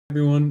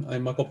Everyone,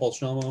 I'm Michael Paul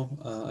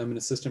Schnalmo. I'm an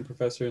assistant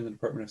professor in the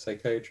Department of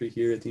Psychiatry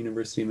here at the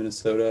University of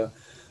Minnesota.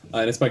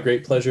 And it's my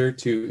great pleasure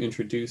to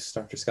introduce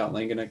Dr. Scott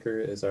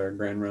Langenecke as our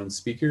grand round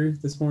speaker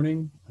this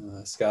morning.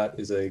 Scott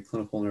is a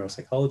clinical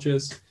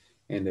neuropsychologist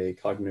and a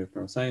cognitive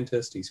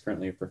neuroscientist. He's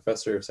currently a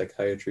professor of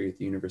psychiatry at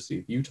the University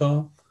of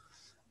Utah.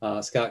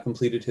 Scott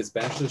completed his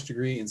bachelor's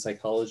degree in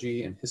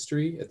psychology and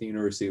history at the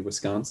University of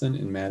Wisconsin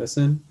in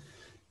Madison,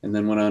 and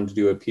then went on to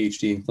do a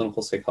PhD in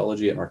clinical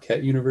psychology at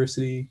Marquette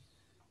University.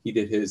 He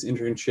did his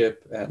internship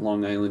at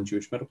Long Island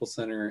Jewish Medical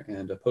Center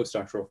and a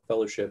postdoctoral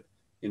fellowship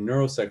in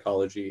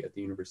neuropsychology at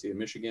the University of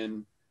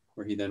Michigan,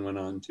 where he then went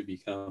on to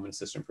become an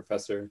assistant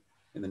professor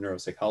in the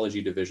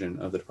neuropsychology division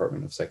of the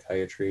Department of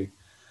Psychiatry.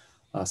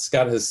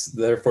 Scott has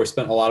therefore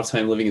spent a lot of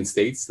time living in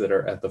states that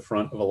are at the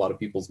front of a lot of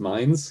people's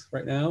minds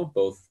right now,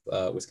 both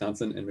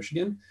Wisconsin and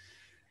Michigan.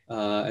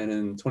 And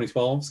in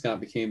 2012, Scott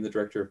became the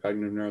director of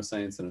cognitive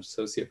neuroscience and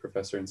associate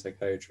professor in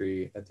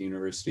psychiatry at the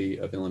University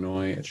of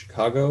Illinois at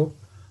Chicago,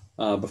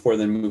 before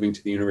then moving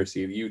to the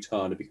University of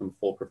Utah to become a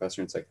full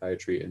professor in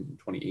psychiatry in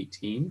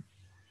 2018.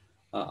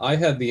 I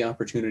had the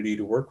opportunity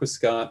to work with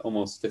Scott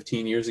almost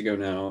 15 years ago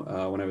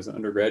now when I was an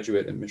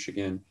undergraduate at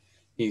Michigan.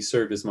 He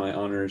served as my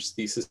honors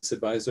thesis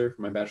advisor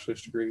for my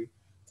bachelor's degree.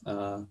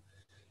 And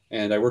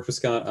I worked with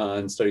Scott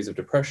on studies of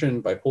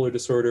depression, bipolar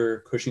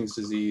disorder, Cushing's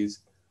disease.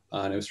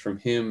 And it was from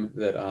him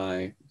that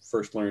I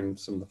first learned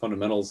some of the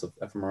fundamentals of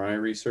fMRI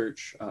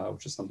research,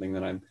 which is something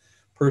that I'm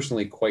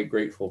personally quite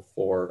grateful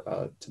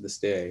for to this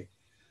day.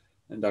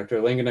 And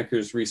Dr.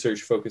 Langenecker's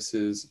research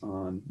focuses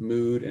on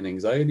mood and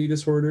anxiety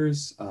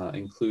disorders,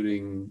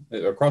 including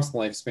across the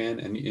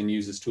lifespan, and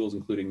uses tools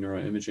including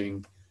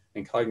neuroimaging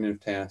and cognitive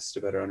tasks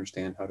to better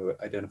understand how to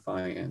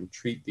identify and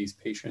treat these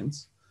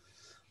patients.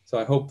 So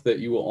I hope that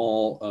you will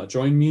all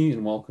join me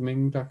in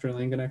welcoming Dr.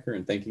 Langenecke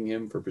and thanking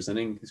him for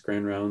presenting his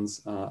grand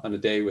rounds on a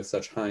day with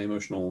such high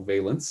emotional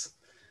valence.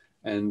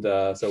 And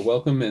so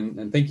welcome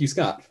and thank you,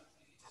 Scott.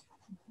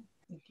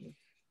 Thank you.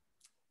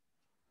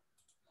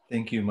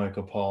 Thank you,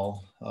 Michael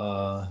Paul.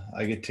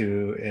 I get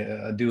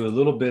to do a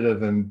little bit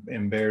of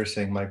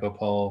embarrassing Michael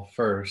Paul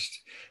first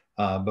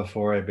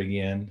before I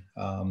begin.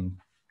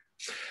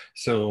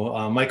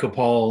 Michael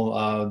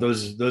Paul,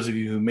 those of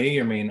you who may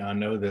or may not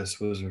know this,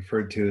 was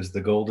referred to as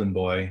the golden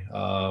boy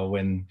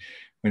when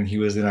he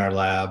was in our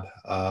lab,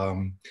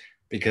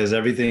 because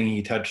everything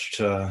he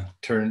touched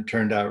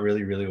turned out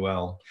really, really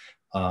well.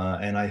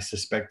 And I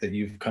suspect that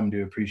you've come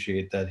to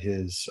appreciate that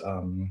his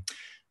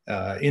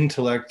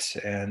intellect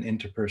and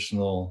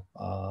interpersonal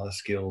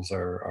skills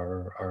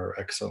are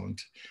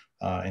excellent,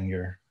 and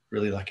you're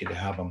really lucky to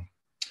have them.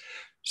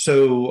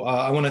 So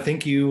I want to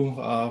thank you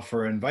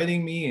for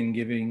inviting me and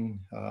giving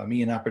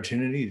me an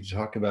opportunity to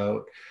talk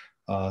about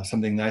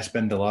something that I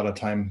spend a lot of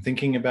time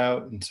thinking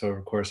about. And so,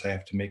 of course, I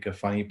have to make a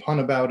funny pun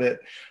about it,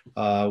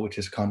 which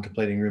is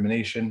contemplating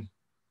rumination.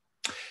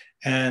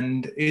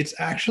 And it's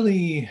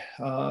actually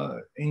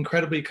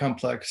incredibly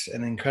complex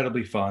and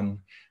incredibly fun.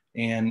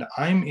 And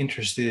I'm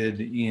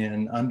interested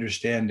in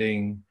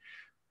understanding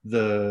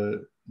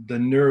the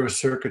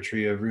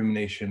neurocircuitry of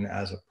rumination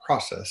as a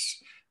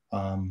process.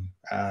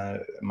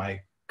 My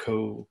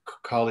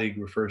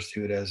colleague refers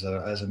to it as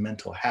a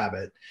mental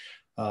habit,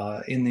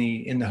 in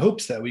the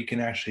hopes that we can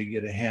actually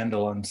get a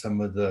handle on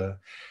some of the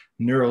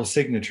neural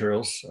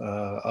signatures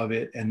of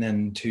it, and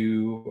then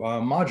to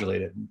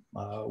modulate it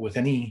with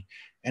any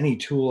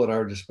tool at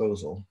our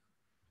disposal.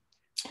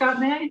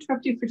 Scott, may I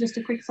interrupt you for just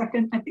a quick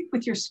second? I think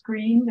with your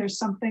screen, there's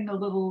something a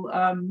little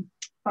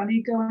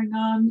funny going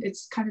on.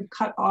 It's kind of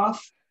cut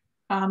off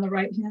on the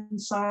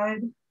right-hand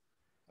side.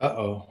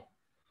 Uh-oh.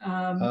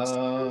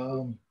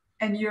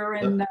 And you're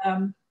in,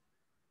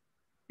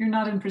 you're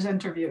not in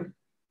presenter view.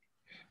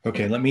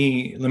 Okay, let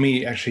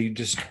me actually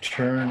just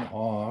turn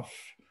off.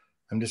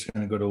 I'm just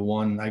going to go to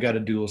one. I got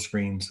a dual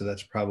screen, so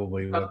that's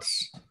probably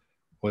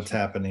what's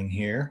happening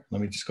here.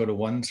 Let me just go to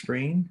one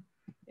screen.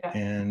 Yeah.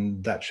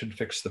 And that should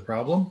fix the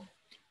problem.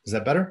 Is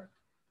that better?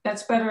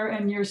 That's better,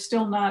 and you're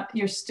still not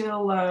in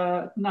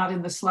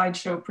the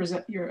slideshow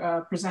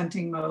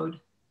presenting mode.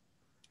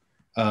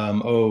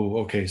 Oh,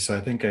 okay. So I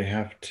think I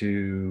have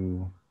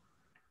to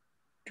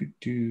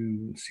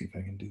let's see if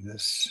I can do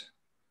this.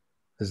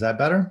 Is that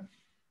better?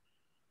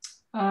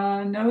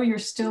 No, you're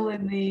still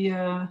in the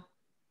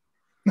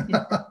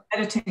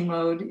editing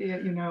mode.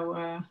 You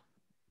know.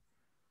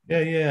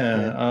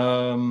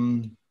 Yeah.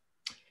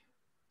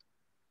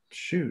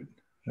 Shoot,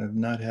 I've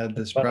not had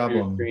this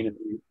problem.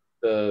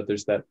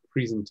 There's that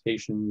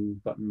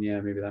presentation button.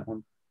 Yeah, maybe that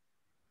one.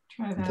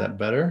 Try that. Is that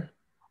better?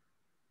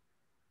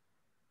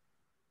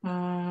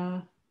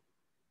 It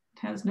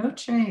has no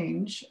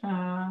change.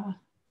 Try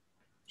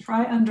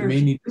under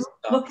view.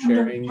 Look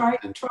under,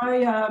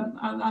 try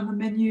on the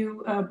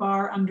menu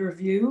bar under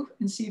view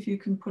and see if you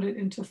can put it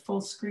into full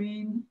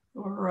screen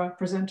or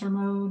presenter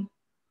mode.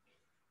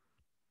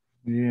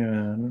 Yeah,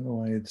 I don't know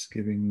why it's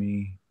giving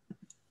me.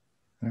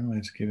 I don't know why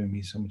it's giving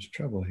me so much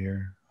trouble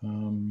here.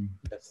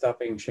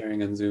 Stopping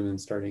sharing on Zoom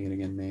and starting it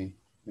again may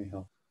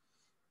help.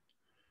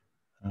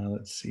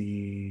 Let's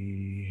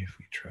see if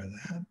we try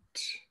that.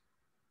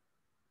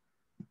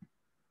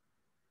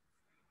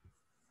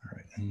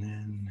 And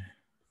then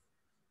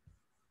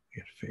I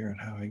got to figure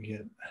out how I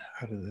get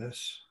out of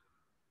this.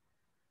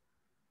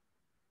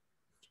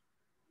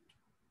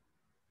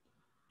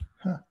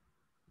 Huh.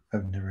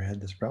 I've never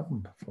had this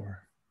problem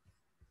before.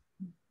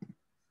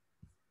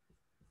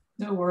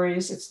 No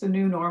worries, it's the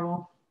new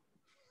normal.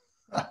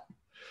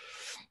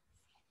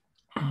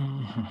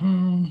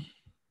 Mm-hmm.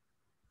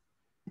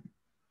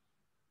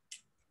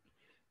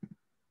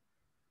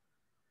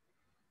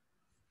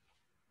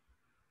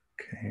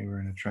 Okay,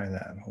 we're going to try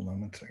that. Hold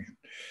on one second.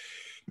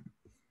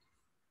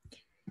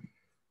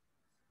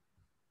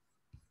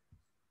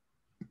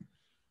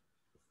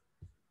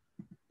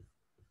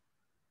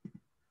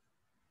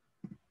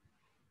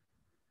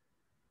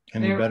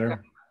 Any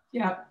better?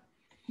 Yeah,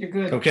 you're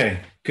good.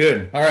 Okay,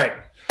 good. All right.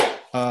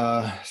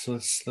 So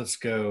let's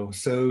go.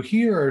 So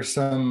here are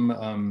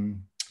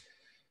some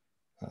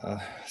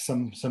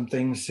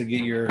things to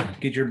get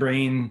your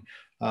brain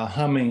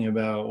humming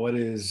about what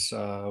is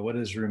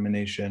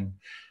rumination.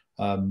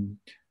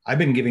 I've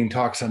been giving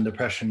talks on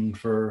depression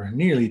for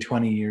nearly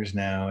 20 years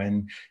now,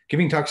 and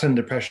giving talks on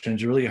depression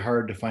is really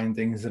hard to find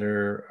things that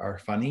are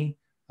funny,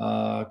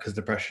 because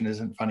depression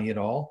isn't funny at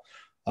all.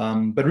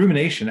 But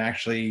rumination,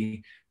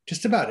 actually,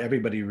 just about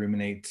everybody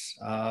ruminates,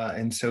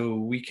 and so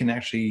we can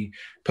actually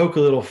poke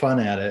a little fun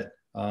at it.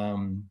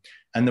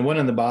 And the one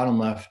on the bottom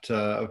left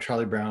of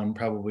Charlie Brown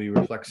probably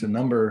reflects a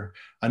number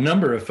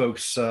of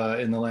folks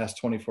in the last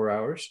 24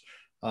 hours.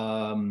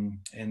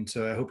 And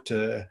so I hope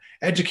to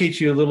educate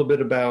you a little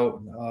bit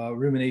about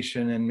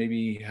rumination and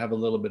maybe have a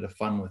little bit of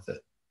fun with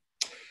it.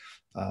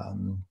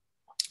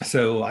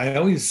 So I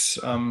always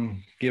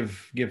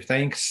give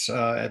thanks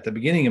at the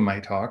beginning of my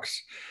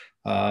talks,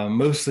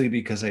 mostly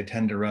because I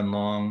tend to run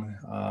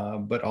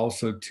long, but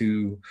also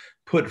to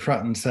put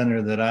front and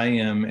center that I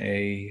am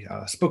a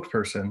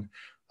spokesperson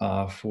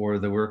for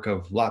the work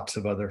of lots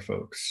of other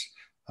folks.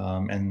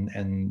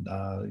 And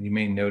you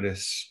may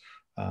notice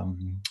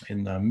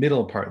in the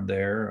middle part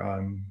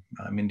there,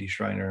 Mindy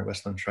Schreiner,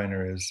 Westland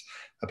Schreiner, is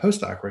a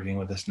postdoc working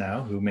with us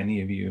now, who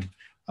many of you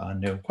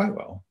know quite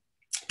well.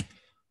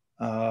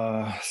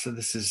 So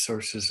this is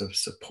sources of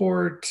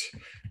support.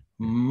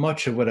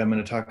 Much of what I'm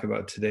going to talk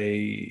about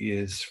today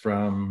is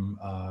from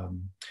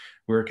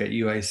work at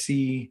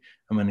UIC.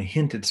 I'm going to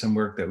hint at some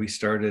work that we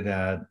started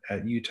at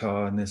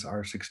Utah in this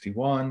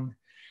R61.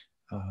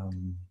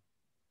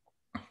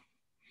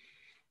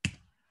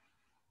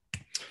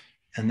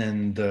 And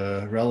then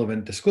the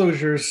relevant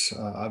disclosures,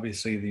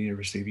 obviously the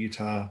University of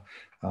Utah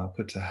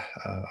puts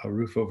a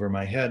roof over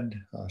my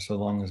head so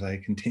long as I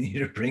continue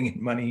to bring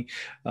in money.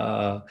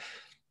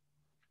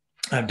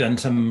 I've done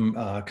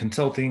some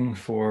consulting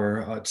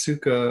for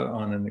Otsuka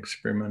on an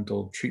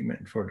experimental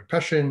treatment for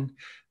depression,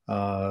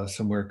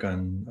 some work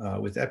on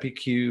with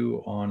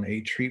EpiQ on a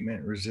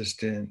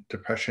treatment-resistant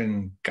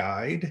depression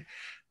guide,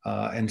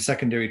 and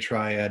Secondary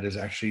Triad is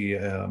actually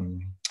a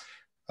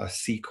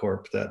C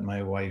Corp that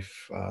my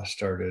wife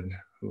started,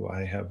 who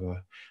I have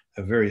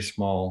a very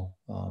small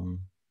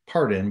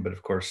part in, but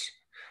of course,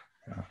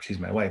 she's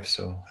my wife,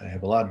 so I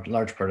have a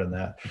large part in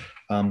that.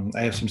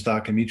 I have some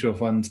stock in mutual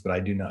funds, but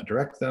I do not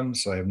direct them,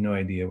 so I have no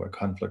idea what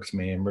conflicts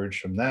may emerge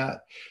from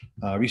that.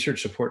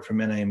 Research support from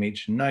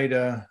NIMH and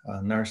NIDA,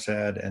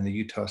 NARSAD, and the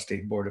Utah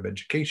State Board of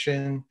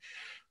Education,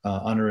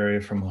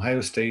 honorary from Ohio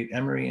State,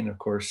 Emory, and of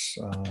course,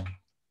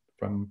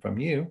 from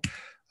you.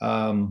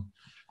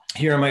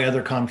 Here are my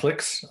other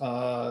conflicts.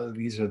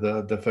 These are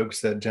the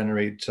folks that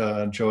generate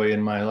joy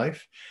in my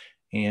life.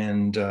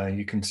 And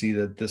you can see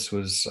that this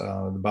was,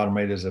 the bottom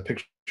right is a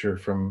picture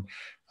from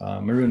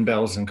Maroon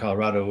Bells in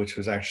Colorado, which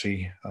was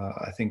actually,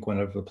 I think, one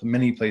of the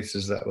many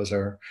places that was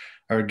our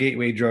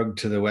gateway drug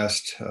to the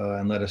West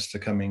and led us to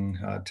coming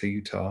to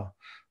Utah.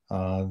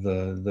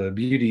 The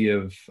beauty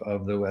of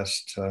the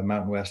West,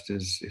 Mountain West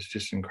is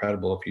just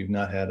incredible. If you've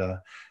not had an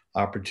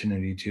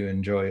opportunity to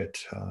enjoy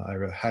it, I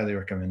highly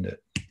recommend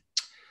it.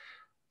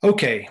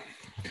 Okay.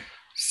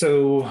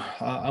 So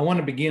I want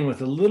to begin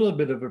with a little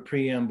bit of a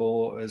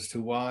preamble as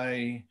to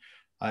why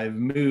I've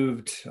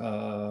moved.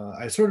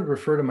 I sort of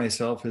refer to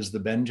myself as the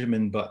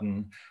Benjamin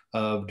Button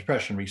of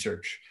depression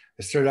research.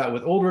 I started out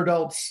with older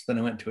adults, then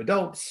I went to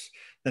adults,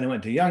 then I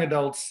went to young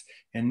adults,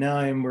 and now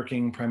I'm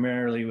working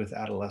primarily with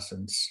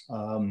adolescents.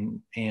 The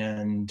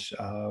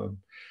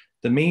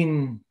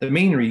main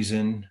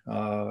reason,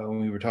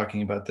 when we were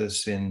talking about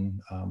this in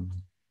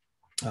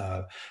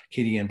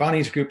Katie and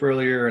Bonnie's group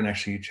earlier, and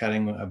actually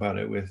chatting about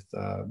it with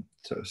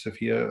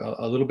Sophia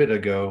a little bit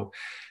ago,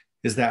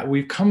 is that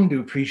we've come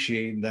to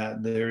appreciate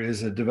that there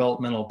is a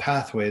developmental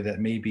pathway that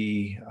may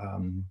be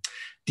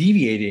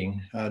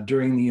deviating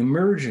during the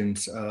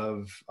emergence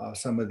of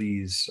some of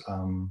these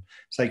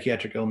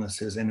psychiatric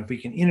illnesses. And if we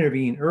can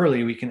intervene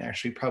early, we can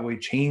actually probably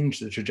change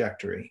the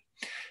trajectory.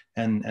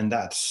 And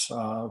that's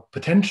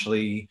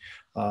potentially,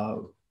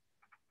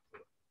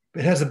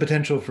 it has the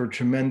potential for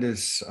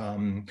tremendous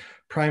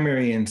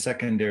primary and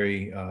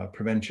secondary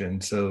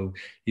prevention. So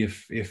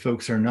if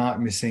folks are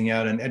not missing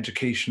out on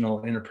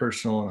educational,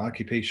 interpersonal, and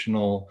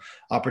occupational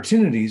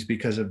opportunities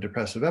because of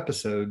depressive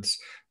episodes,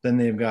 then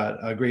they've got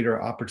a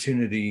greater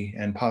opportunity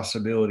and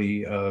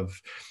possibility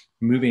of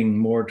moving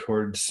more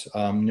towards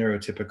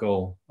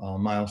neurotypical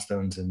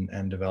milestones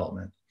and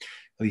development.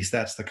 At least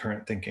that's the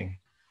current thinking.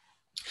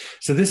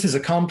 So this is a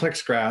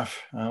complex graph.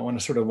 I want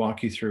to sort of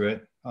walk you through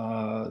it.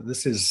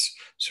 This is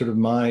sort of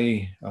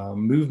my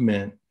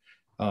movement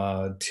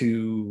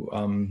to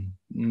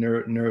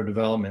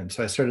neurodevelopment.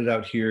 So I started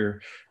out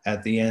here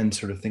at the end,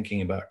 sort of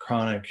thinking about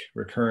chronic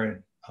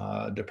recurrent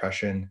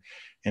depression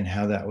and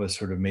how that was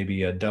sort of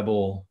maybe a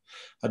double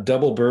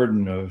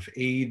burden of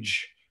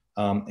age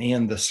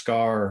and the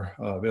scar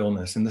of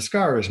illness. And the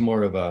scar is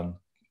more of a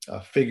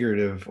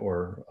figurative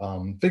or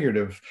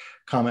figurative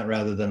comment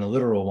rather than a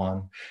literal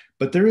one.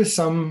 But there's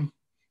some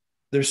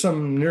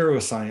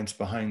neuroscience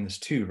behind this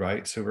too,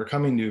 right? So we're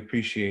coming to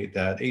appreciate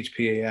that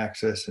HPA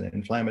axis and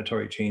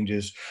inflammatory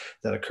changes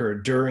that occur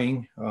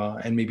during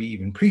and maybe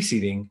even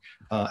preceding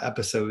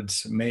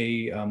episodes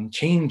may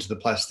change the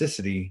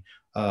plasticity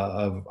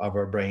of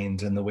our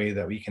brains and the way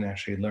that we can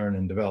actually learn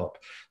and develop.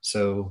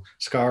 So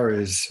scar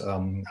is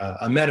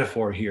a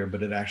metaphor here,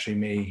 but it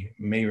actually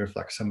may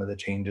reflect some of the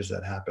changes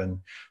that happen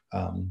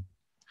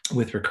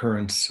with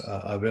recurrence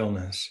of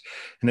illness.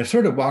 And I've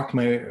sort of walked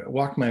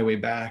my way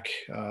back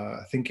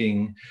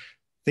thinking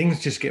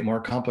things just get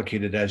more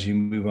complicated as you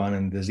move on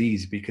in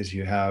disease, because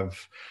you have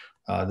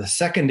the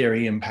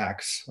secondary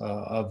impacts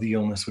of the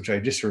illness, which I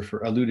just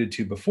alluded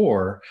to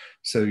before.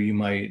 So you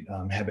might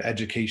have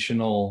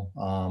educational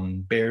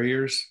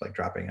barriers like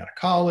dropping out of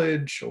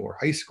college or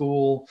high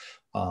school,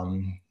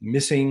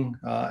 missing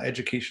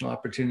educational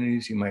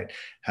opportunities. You might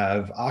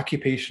have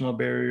occupational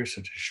barriers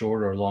such as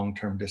short or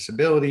long-term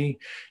disability.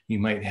 You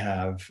might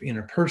have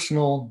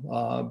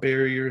interpersonal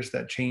barriers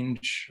that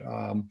change,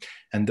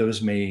 and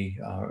those may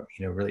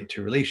relate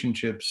to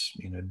relationships,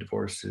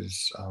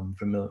 divorces,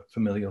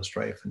 familial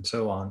strife, and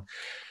so on.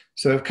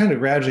 So I've kind of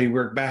gradually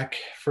worked back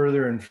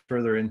further and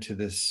further into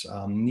this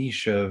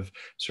niche of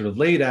sort of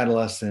late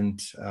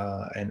adolescent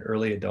and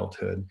early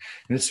adulthood.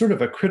 And it's sort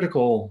of a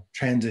critical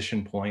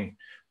transition point.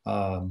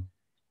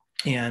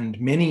 And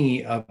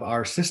many of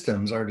our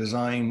systems are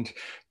designed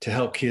to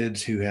help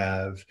kids who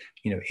have,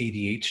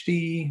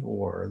 ADHD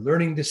or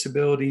learning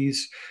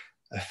disabilities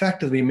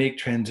effectively make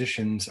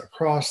transitions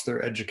across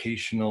their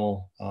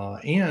educational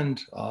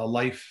and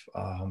life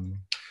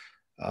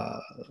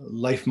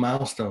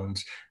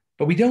milestones.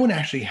 But we don't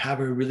actually have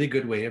a really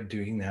good way of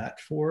doing that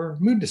for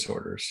mood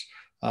disorders.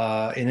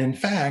 And in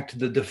fact,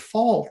 the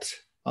default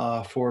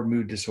for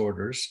mood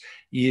disorders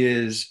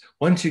is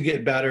once you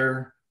get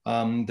better,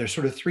 there's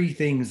sort of three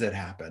things that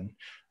happen.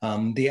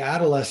 The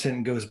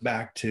adolescent goes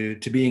back to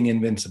being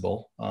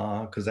invincible,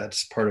 because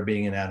that's part of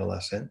being an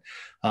adolescent.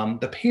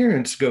 The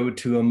parents go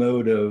to a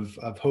mode of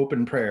hope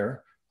and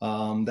prayer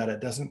that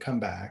it doesn't come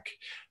back.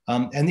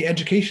 And the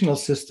educational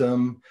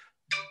system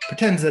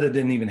pretends that it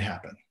didn't even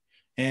happen.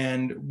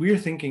 And we're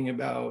thinking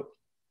about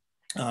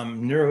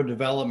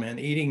neurodevelopment,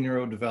 aiding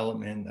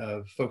neurodevelopment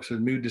of folks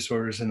with mood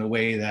disorders in a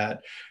way that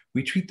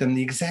we treat them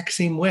the exact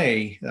same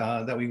way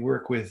that we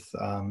work with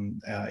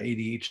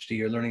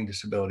ADHD or learning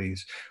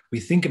disabilities. We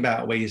think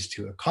about ways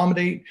to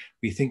accommodate,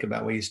 we think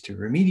about ways to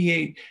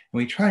remediate, and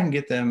we try and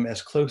get them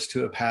as close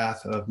to a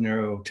path of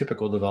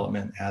neurotypical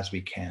development as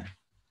we can.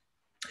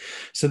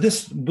 So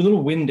this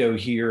little window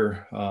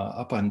here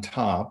up on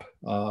top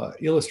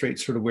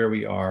illustrates sort of where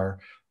we are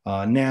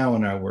now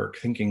in our work,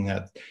 thinking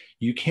that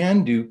you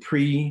can do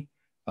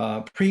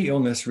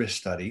pre-illness risk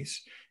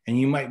studies, and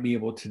you might be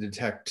able to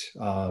detect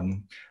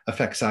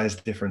effect size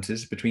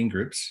differences between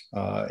groups,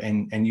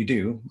 and you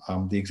do.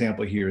 The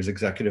example here is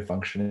executive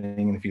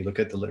functioning, and if you look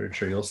at the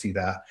literature, you'll see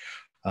that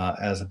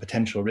as a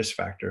potential risk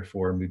factor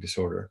for mood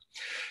disorder.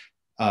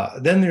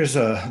 Then there's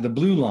the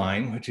blue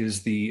line, which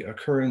is the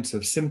occurrence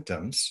of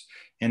symptoms,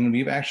 and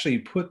we've actually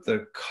put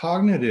the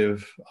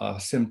cognitive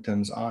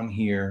symptoms on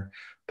here,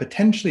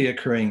 potentially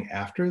occurring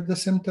after the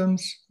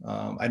symptoms.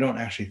 I don't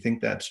actually think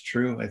that's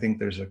true. I think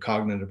there's a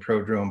cognitive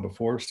prodrome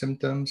before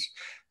symptoms,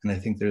 and I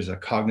think there's a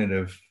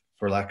cognitive,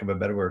 for lack of a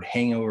better word,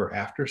 hangover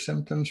after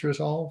symptoms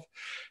resolve.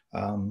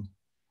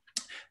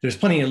 There's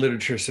plenty of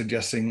literature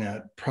suggesting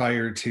that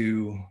prior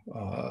to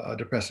a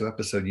depressive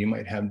episode, you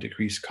might have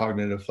decreased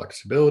cognitive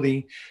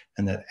flexibility,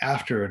 and that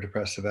after a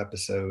depressive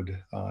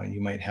episode, you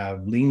might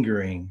have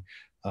lingering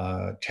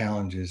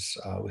challenges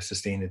with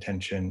sustained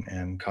attention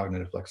and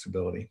cognitive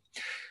flexibility.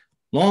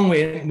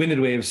 Long-winded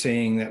way of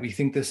saying that we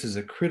think this is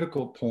a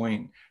critical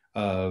point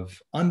of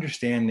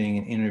understanding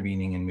and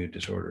intervening in mood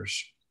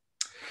disorders.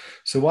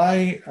 So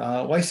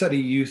why study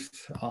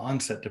youth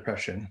onset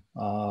depression?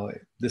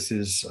 This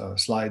is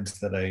slides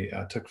that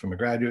I took from a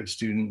graduate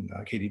student,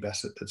 Katie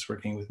Bessett, that's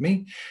working with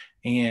me.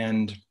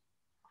 And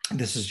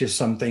this is just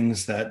some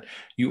things that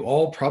you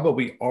all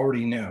probably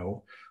already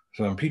know.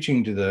 So I'm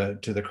preaching to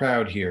the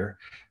crowd here.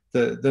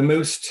 The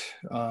most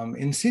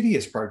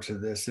insidious parts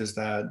of this is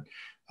that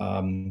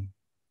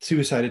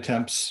suicide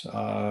attempts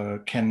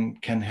can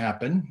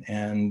happen,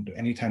 and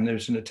anytime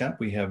there's an attempt,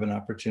 we have an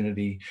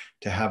opportunity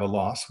to have a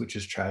loss, which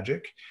is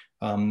tragic.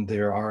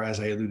 There are, as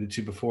I alluded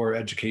to before,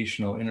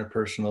 educational,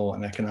 interpersonal,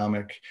 and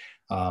economic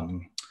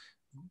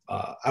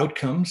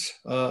outcomes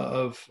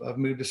of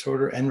mood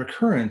disorder, and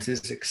recurrence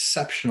is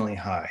exceptionally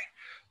high.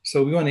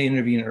 So we want to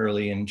intervene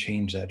early and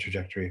change that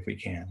trajectory if we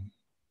can.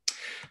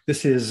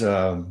 This is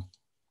a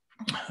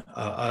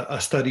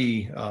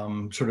study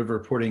sort of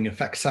reporting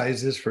effect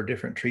sizes for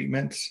different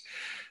treatments.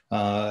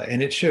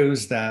 And it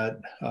shows that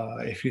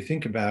if you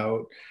think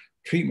about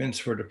treatments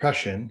for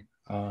depression,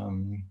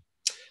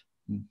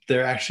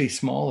 they're actually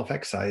small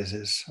effect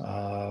sizes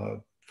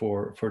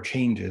for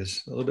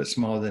changes, a little bit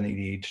smaller than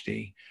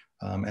ADHD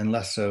and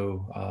less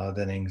so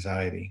than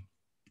anxiety.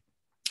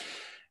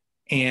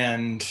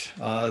 And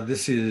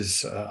this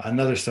is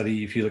another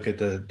study. If you look at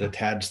the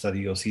TAD study,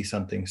 you'll see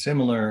something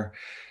similar,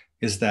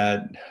 is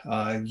that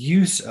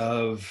use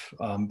of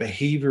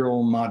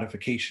behavioral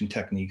modification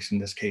techniques, in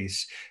this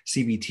case,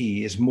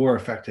 CBT, is more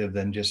effective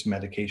than just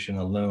medication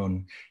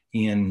alone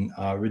in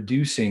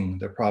reducing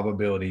the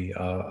probability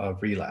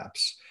of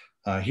relapse.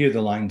 Here,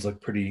 the lines look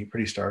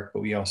pretty stark,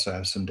 but we also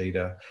have some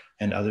data,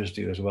 and others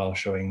do as well,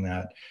 showing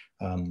that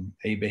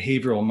a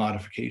behavioral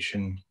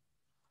modification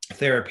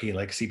therapy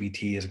like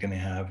CBT is going to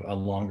have a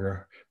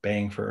longer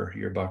bang for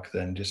your buck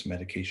than just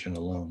medication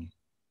alone.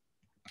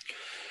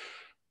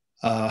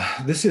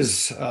 This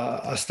is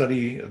a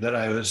study that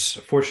I was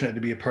fortunate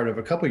to be a part of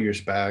a couple years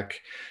back,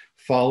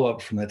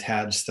 follow-up from the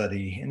TAD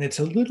study, and it's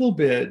a little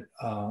bit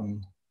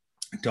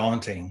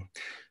daunting.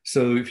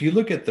 So if you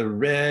look at the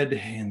red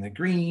and the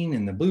green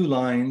and the blue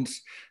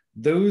lines,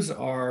 those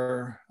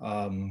are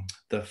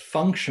the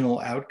functional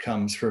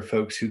outcomes for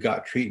folks who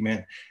got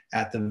treatment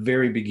at the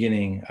very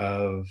beginning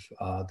of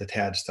the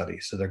TAD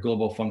study. So their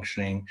global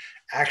functioning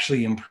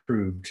actually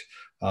improved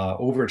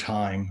over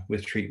time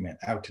with treatment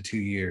out to 2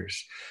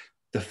 years.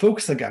 The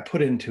folks that got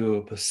put into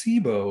a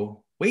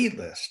placebo wait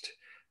list,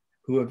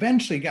 who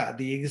eventually got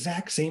the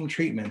exact same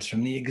treatments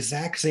from the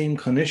exact same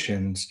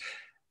clinicians,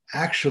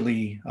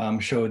 actually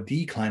show a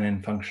decline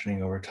in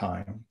functioning over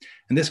time.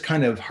 And this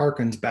kind of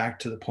harkens back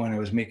to the point I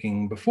was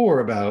making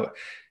before about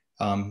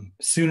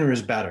sooner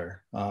is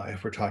better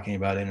if we're talking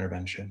about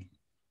intervention.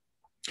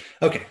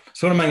 Okay,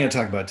 so what am I going to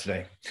talk about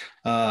today?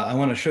 I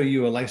want to show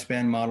you a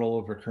lifespan model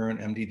of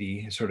recurrent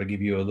MDD, sort of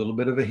give you a little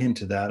bit of a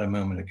hint of that a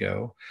moment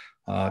ago.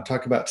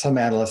 Talk about some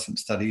adolescent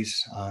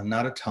studies,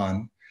 not a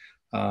ton.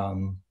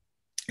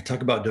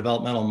 Talk about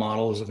developmental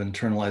models of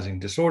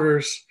internalizing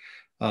disorders.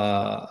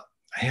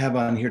 I have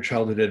on here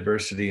childhood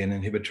adversity and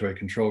inhibitory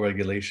control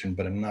regulation,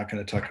 but I'm not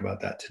going to talk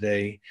about that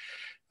today.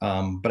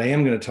 But I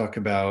am going to talk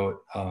about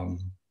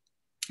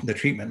the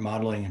treatment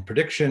modeling and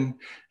prediction,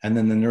 and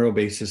then the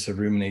neurobasis of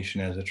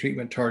rumination as a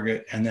treatment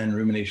target, and then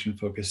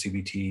rumination-focused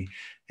CBT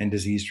and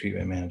disease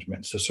treatment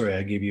management. So sorry,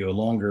 I gave you a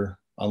longer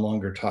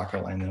talk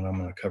outline than I'm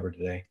going to cover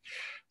today.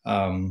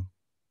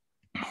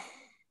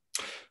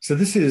 So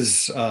this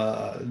is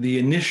the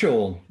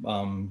initial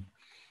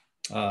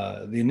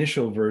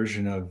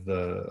version of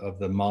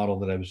the model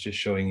that I was just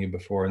showing you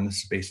before, and this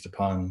is based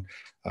upon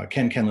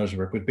Ken Kendler's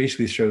work, which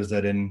basically shows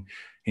that in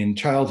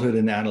childhood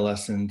and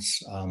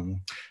adolescence,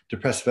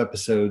 depressive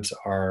episodes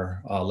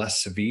are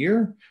less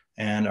severe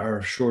and are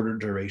of shorter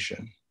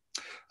duration.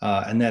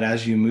 And that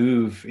as you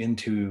move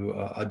into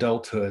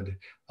adulthood,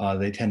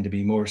 they tend to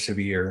be more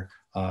severe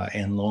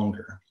and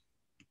longer.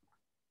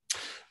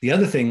 The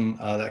other thing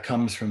that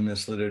comes from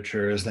this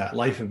literature is that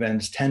life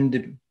events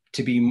tend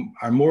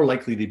are more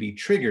likely to be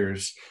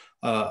triggers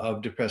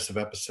of depressive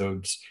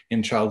episodes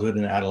in childhood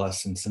and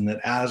adolescence, and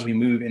that as we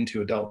move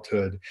into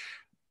adulthood,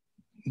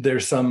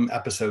 there's some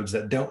episodes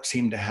that don't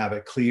seem to have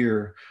a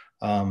clear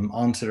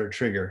onset or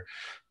trigger.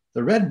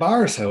 The red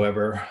bars,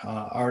 however,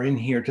 are in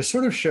here to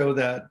sort of show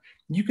that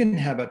you can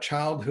have a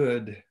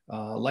childhood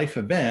life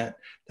event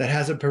that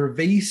has a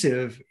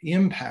pervasive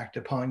impact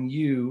upon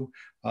you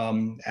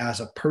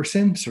as a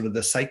person, sort of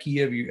the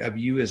psyche of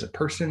you as a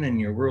person and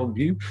your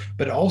worldview,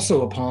 but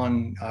also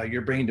upon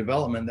your brain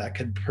development that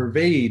could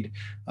pervade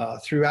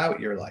throughout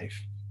your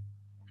life.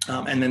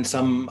 And then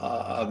some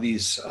of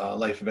these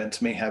life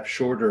events may have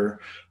shorter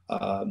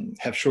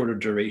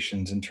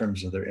durations in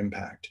terms of their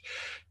impact.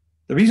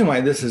 The reason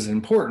why this is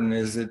important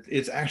is that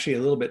it's actually a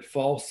little bit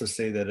false to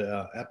say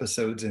that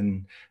episodes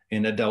in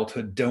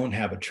adulthood don't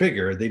have a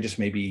trigger. They just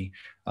may be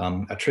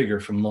a trigger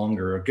from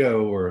longer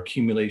ago or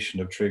accumulation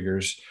of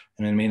triggers,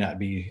 and it may not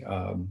be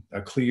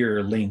a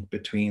clear link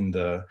between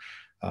the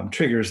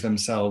triggers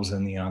themselves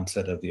and the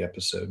onset of the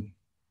episode.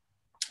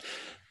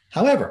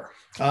 However,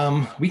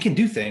 we can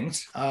do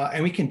things,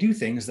 and we can do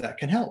things that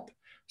can help.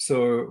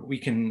 So we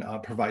can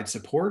provide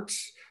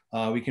supports.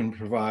 We can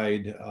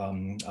provide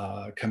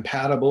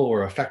compatible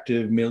or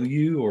effective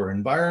milieu or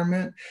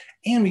environment,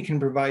 and we can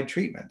provide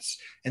treatments.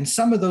 And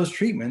some of those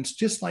treatments,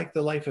 just like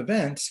the life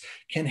events,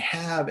 can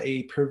have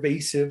a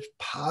pervasive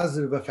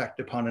positive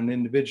effect upon an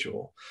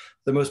individual.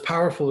 The most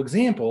powerful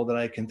example that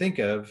I can think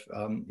of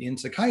in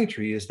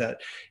psychiatry is that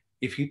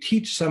if you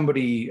teach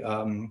somebody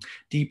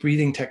deep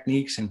breathing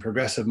techniques and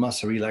progressive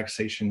muscle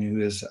relaxation who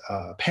has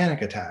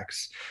panic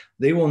attacks,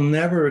 they will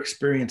never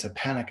experience a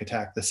panic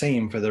attack the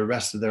same for the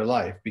rest of their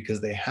life,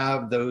 because they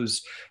have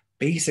those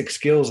basic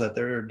skills at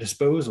their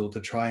disposal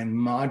to try and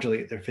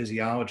modulate their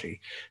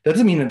physiology. That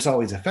doesn't mean it's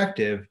always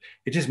effective.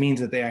 It just means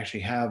that they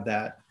actually have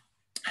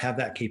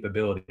that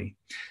capability.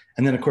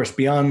 And then, of course,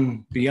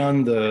 beyond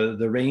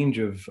the range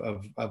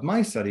of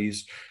my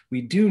studies,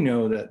 we do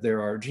know that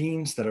there are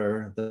genes that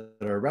are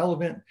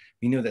relevant.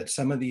 We know that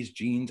some of these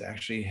genes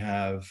actually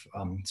have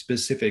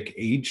specific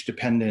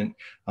age-dependent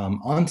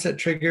onset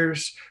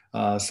triggers.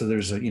 So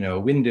there's a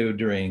window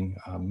during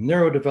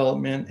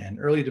neurodevelopment and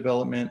early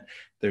development.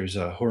 There's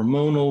a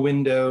hormonal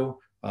window.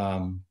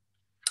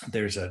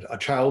 There's a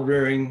child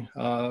rearing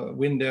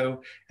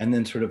window, and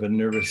then sort of a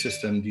nervous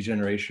system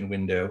degeneration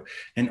window.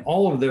 And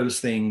all of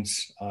those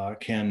things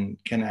can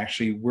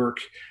actually work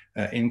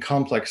in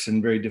complex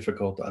and very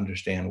difficult to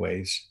understand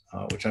ways,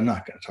 which I'm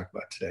not going to talk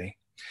about today.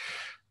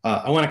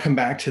 I want to come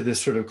back to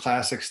this sort of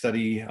classic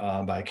study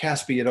by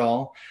Caspi et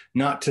al.,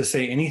 not to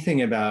say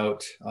anything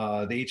about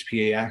the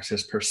HPA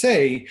axis per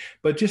se,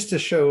 but just to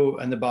show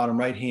in the bottom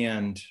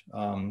right-hand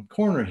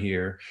corner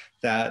here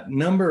that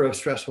number of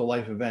stressful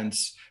life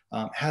events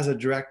has a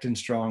direct and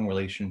strong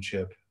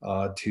relationship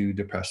to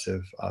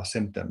depressive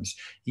symptoms,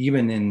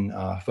 even in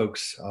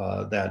folks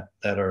that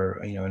are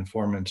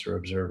informants or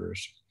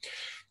observers.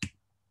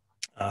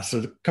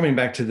 So coming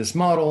back to this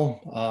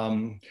model,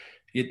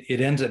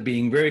 it ends up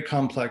being very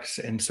complex.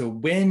 And so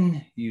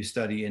when you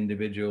study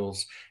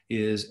individuals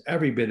is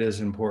every bit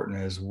as important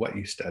as what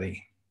you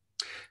study.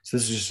 So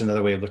this is just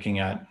another way of looking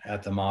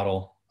at the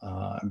model,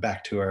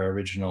 back to our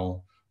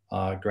original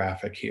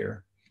graphic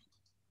here.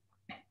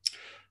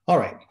 All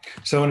right,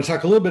 so I want to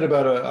talk a little bit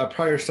about a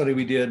prior study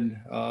we did.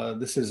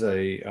 This is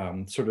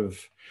a sort of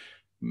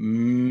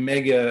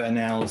mega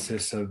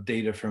analysis of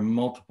data from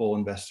multiple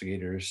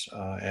investigators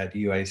at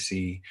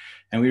UIC.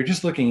 And we were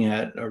just looking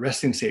at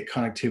resting state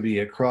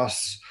connectivity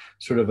across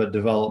sort of a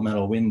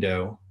developmental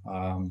window.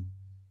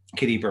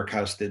 Katie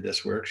Burkhouse did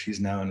this work. She's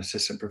now an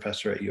assistant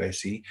professor at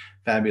UIC,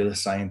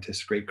 fabulous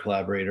scientist, great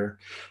collaborator.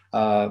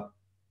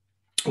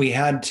 We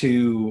had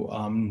to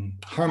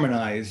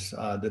harmonize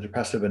the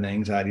depressive and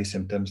anxiety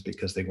symptoms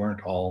because they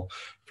weren't all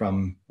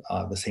from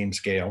the same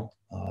scale.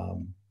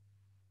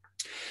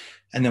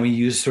 And then we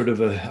used sort of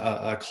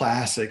a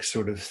classic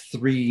sort of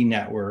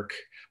three-network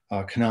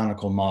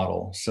canonical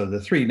model. So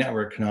the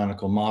three-network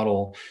canonical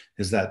model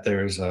is that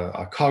there's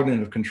a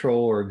cognitive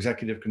control or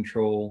executive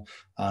control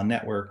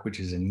network,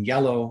 which is in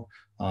yellow,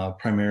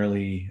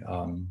 primarily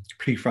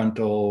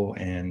prefrontal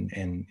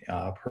and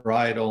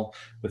parietal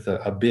with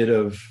a bit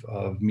of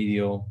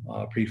medial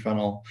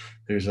prefrontal.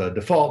 There's a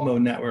default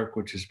mode network,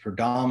 which is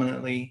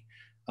predominantly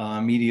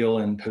medial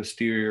and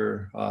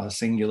posterior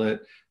cingulate,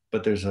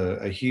 but there's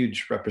a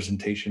huge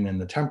representation in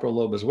the temporal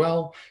lobe as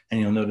well.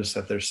 And you'll notice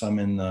that there's some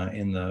in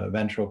the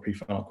ventral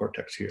prefrontal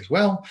cortex here as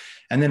well.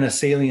 And then a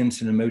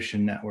salience and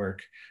emotion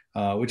network,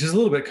 which is a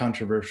little bit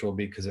controversial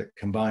because it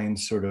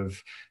combines sort of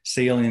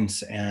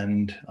salience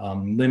and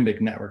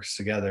limbic networks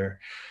together.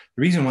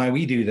 The reason why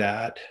we do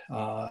that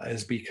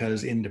is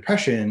because in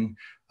depression,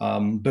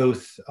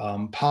 both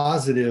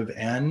positive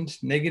and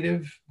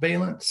negative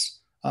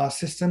valence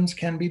systems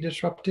can be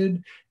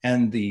disrupted,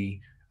 and the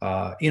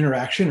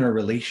interaction or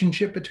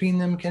relationship between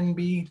them can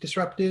be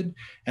disrupted.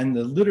 And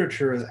the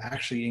literature is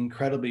actually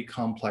incredibly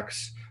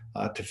complex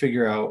to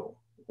figure out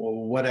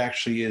what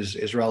actually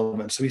is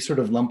relevant. So we sort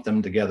of lump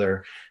them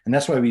together. And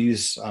that's why we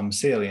use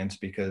salience,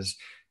 because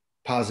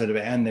positive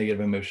and negative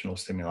emotional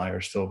stimuli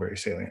are still very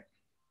salient.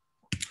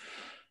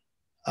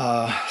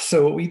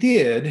 So what we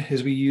did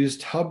is we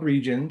used hub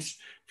regions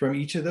from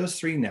each of those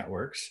three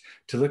networks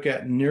to look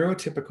at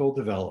neurotypical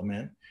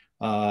development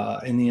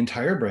in the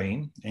entire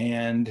brain.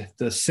 And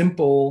the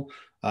simple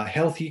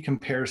healthy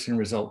comparison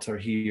results are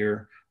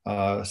here,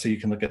 so you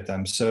can look at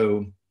them.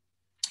 So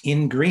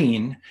in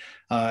green,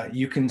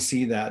 you can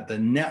see that the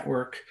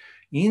network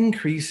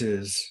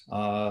increases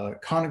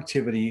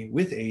connectivity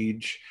with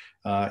age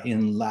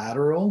in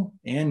lateral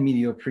and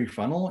medial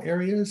prefrontal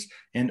areas,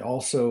 and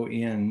also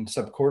in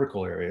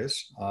subcortical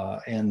areas,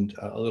 and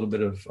a little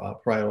bit of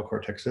parietal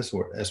cortex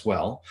as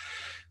well.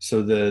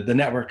 So the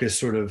network is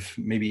sort of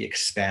maybe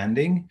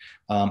expanding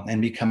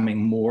and becoming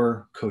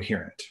more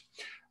coherent.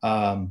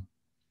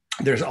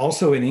 There's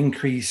also an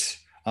increase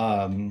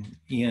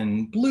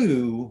in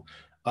blue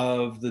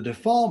of the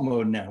default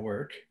mode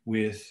network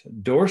with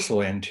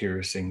dorsal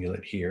anterior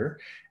cingulate here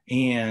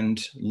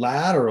and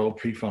lateral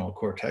prefrontal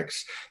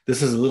cortex.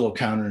 This is a little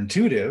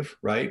counterintuitive,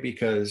 right?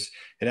 Because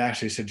it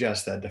actually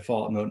suggests that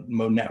default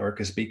mode network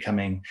is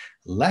becoming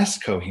less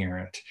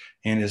coherent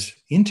and is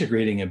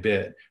integrating a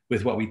bit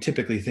with what we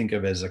typically think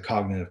of as a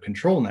cognitive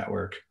control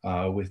network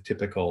with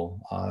typical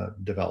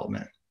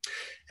development.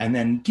 And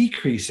then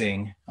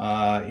decreasing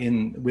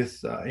in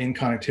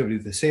connectivity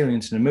with the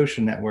salience and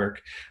emotion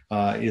network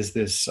is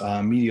this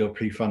medial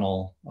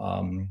prefrontal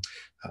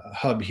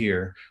hub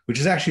here, which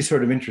is actually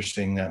sort of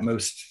interesting that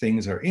most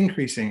things are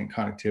increasing in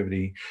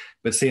connectivity,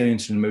 but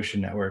salience and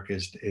emotion network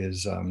is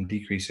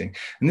decreasing.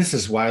 And this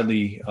is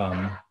widely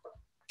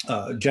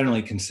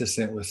generally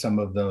consistent with some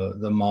of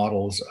the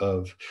models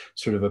of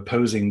sort of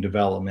opposing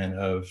development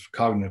of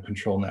cognitive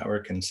control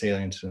network and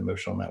salient and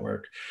emotional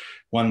network.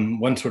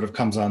 One sort of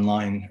comes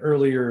online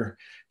earlier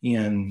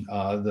in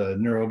the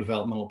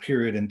neurodevelopmental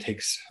period and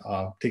takes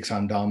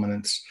on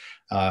dominance.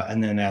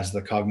 And then as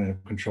the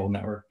cognitive control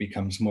network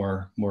becomes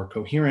more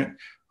coherent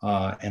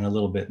and a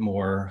little bit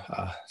more,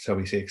 shall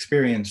we say,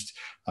 experienced,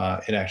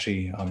 it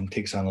actually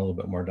takes on a little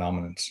bit more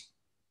dominance.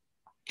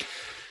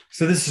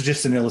 So this is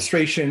just an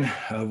illustration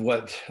of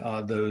what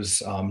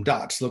those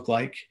dots look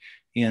like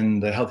in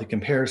the healthy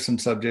comparison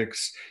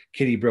subjects.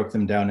 Kitty broke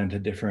them down into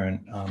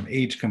different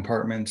age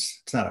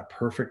compartments. It's not a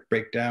perfect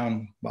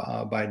breakdown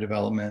by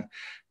development,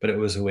 but it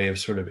was a way of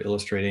sort of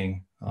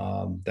illustrating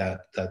that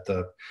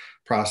the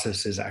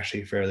process is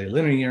actually fairly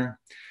linear.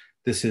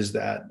 This is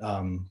that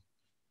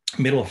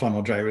middle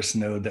funnel gyrus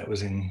node that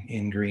was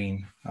in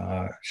green,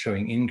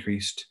 showing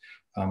increased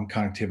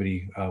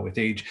connectivity with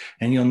age.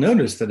 And you'll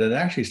notice that it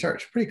actually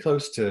starts pretty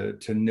close to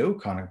no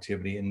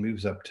connectivity and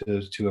moves up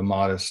to a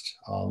modest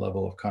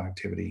level of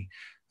connectivity.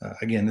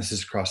 Again, this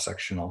is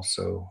cross-sectional,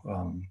 so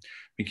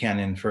we can't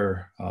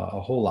infer a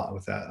whole lot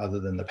with that other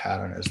than the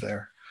pattern is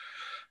there.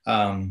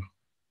 I'm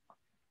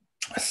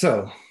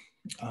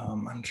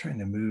trying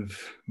to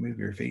move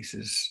your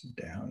faces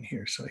down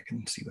here so I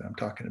can see what I'm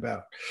talking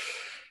about.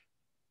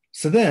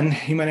 So then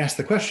you might ask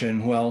the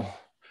question, well,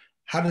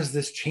 how does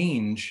this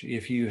change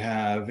if you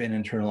have an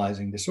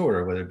internalizing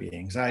disorder, whether it be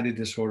anxiety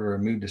disorder or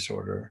mood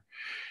disorder?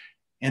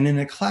 And in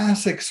a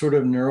classic sort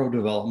of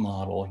neurodevelopment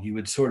model, you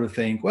would sort of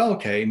think, well,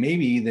 okay,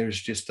 maybe there's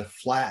just a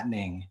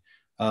flattening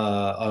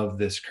of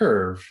this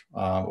curve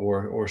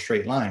or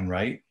straight line,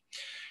 right?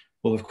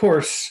 Well, of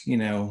course,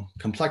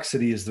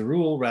 complexity is the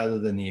rule rather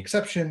than the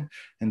exception.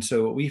 And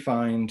so what we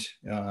find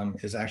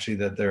is actually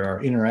that there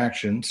are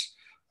interactions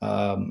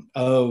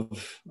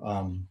of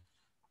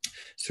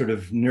sort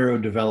of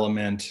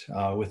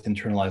neurodevelopment with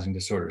internalizing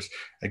disorders.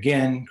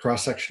 Again,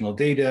 cross-sectional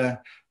data,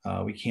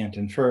 we can't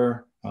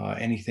infer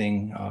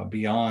anything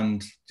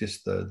beyond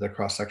just the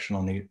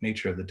cross-sectional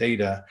nature of the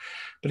data.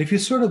 But if you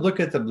sort of look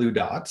at the blue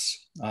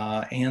dots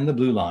and the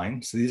blue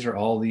line, so these are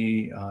all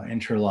the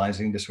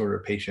internalizing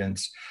disorder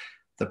patients,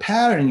 the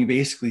pattern you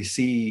basically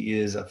see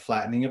is a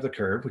flattening of the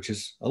curve, which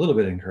is a little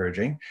bit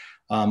encouraging,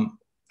 or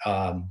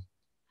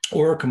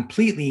a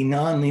completely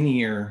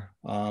nonlinear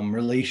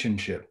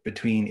relationship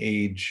between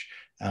age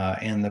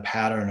and the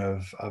pattern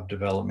of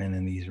development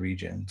in these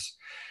regions.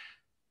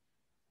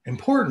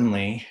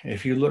 Importantly,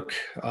 if you look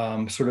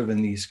sort of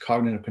in these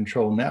cognitive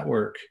control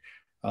network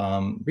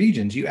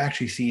regions, you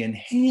actually see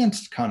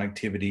enhanced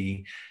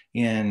connectivity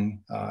in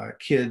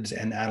kids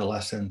and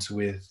adolescents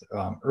with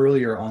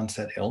earlier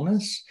onset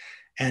illness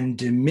and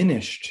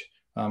diminished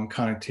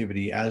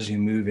connectivity as you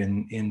move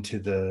into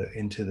the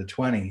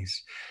 20s.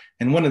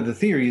 And one of the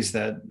theories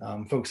that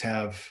folks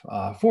have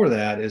for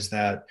that is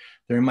that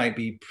there might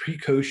be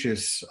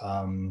precocious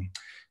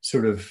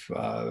sort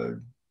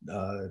of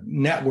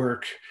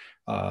network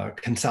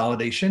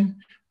consolidation,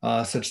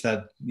 such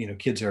that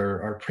kids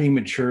are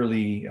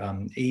prematurely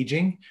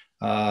aging,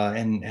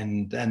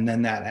 and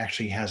then that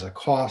actually has a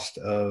cost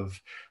of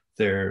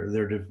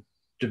their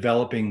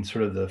developing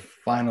sort of the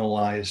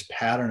finalized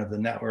pattern of the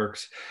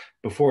networks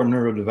before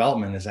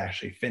neurodevelopment is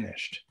actually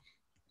finished.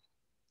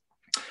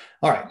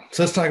 All right,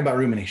 so let's talk about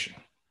rumination.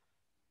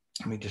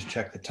 Let me just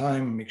check the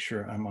time, make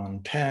sure I'm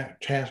on track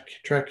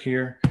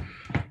here.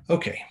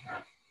 Okay.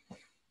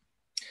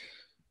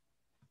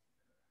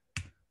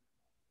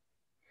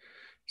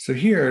 So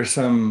here are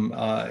some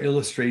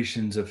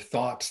illustrations of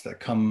thoughts that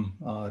come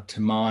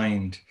to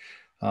mind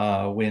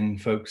when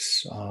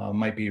folks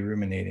might be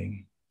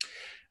ruminating.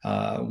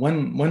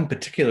 One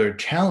particular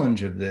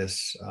challenge of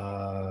this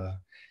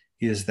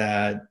is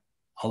that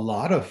a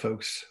lot of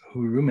folks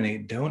who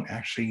ruminate don't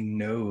actually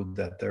know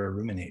that they're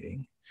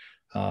ruminating.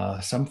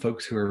 Some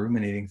folks who are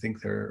ruminating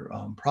think they're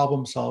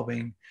problem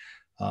solving.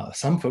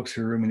 Some folks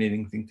who are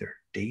ruminating think they're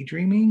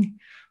daydreaming.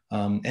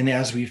 And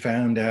as we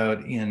found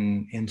out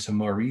in some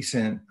more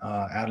recent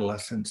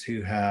adolescents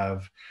who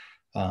have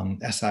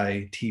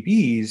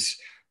SITBs,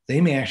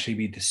 they may actually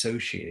be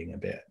dissociating a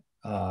bit.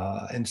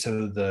 And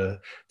so the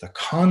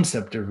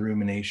concept of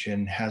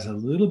rumination has a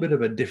little bit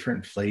of a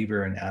different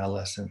flavor in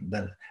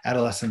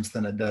adolescence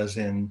than it does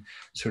in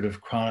sort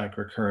of chronic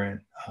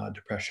recurrent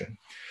depression.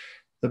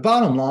 The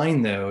bottom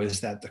line, though, is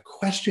that the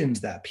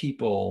questions that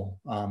people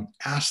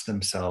ask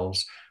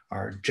themselves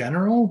are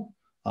general,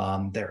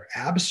 they're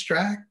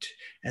abstract,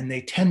 and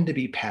they tend to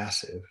be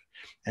passive.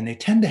 And they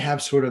tend to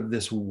have sort of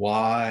this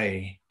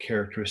why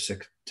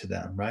characteristic to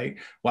them, right?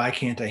 Why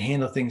can't I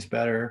handle things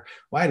better?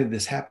 Why did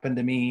this happen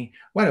to me?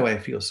 Why do I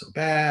feel so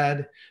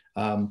bad?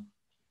 And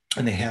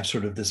they have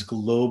sort of this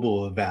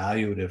global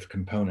evaluative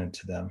component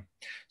to them.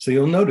 So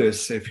you'll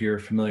notice, if you're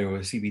familiar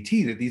with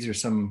CBT, that these are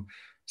some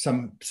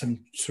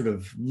sort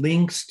of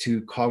links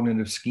to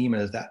cognitive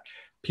schemas that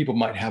people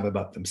might have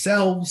about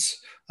themselves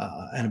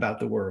and about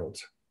the world.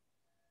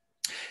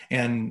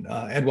 And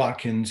Ed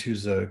Watkins,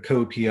 who's a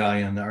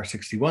co-PI on the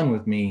R61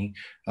 with me,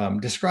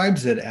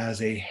 describes it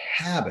as a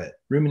habit.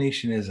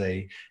 Rumination is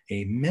a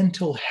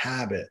mental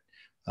habit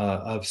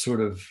of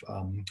sort of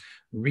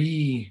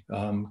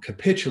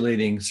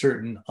recapitulating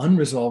certain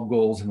unresolved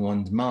goals in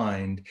one's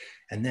mind,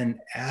 and then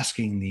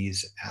asking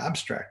these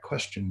abstract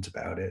questions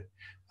about it,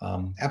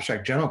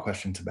 abstract general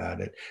questions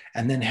about it,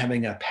 and then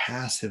having a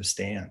passive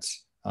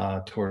stance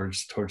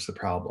towards the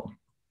problem.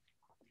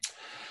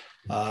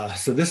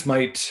 So this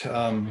might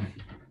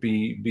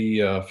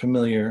be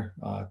familiar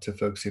to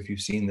folks if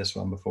you've seen this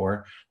one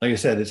before. Like I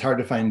said, it's hard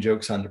to find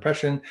jokes on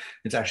depression.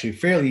 It's actually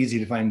fairly easy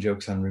to find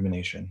jokes on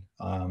rumination.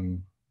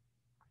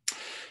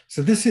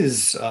 So this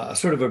is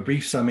sort of a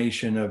brief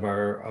summation of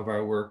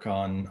our work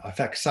on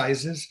effect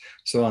sizes.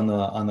 So on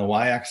the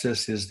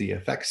y-axis is the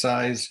effect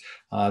size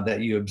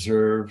that you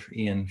observe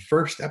in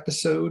first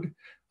episode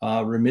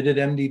remitted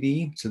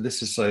MDD. So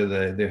this is so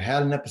they've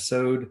had an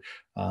episode,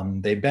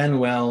 they've been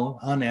well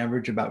on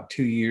average about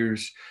 2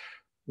 years.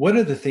 What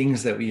are the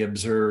things that we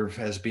observe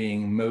as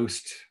being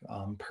most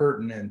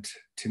pertinent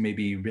to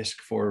maybe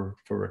risk for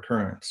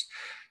recurrence?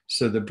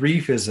 So the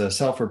brief is a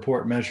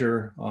self-report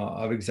measure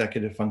of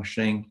executive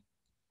functioning.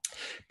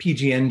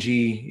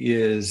 PGNG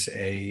is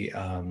a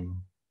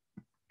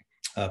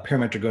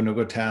parametric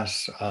go-no-go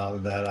test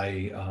that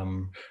I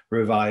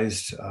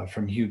revised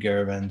from Hugh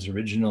Garavan's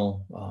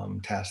original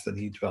task that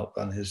he developed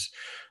on his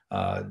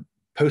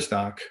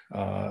postdoc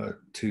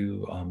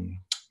to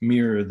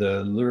mirror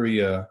the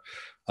Luria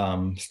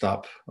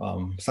stop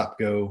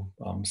go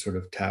sort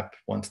of tap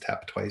once,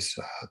 tap twice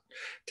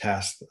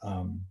task.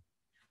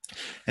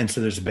 And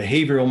so there's a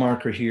behavioral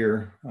marker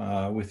here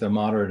with a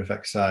moderate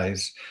effect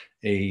size,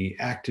 a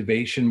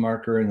activation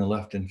marker in the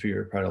left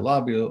inferior parietal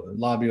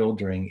lobule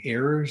during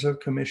errors of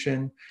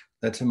commission.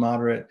 That's a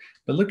moderate.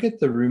 But look at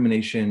the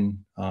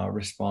rumination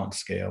response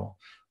scale.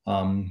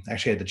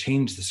 Actually, I had to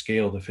change the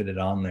scale to fit it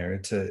on there.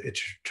 It's a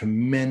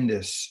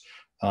tremendous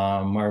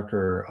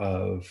marker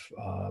of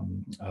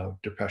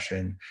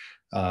depression.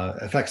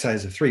 Effect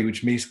size of 3,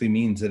 which basically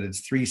means that it's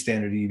 3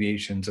 standard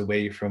deviations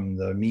away from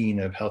the mean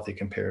of healthy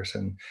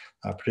comparison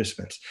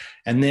participants.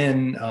 And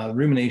then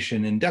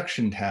rumination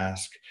induction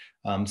task,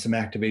 some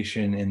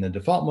activation in the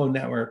default mode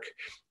network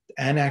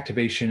and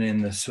activation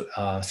in the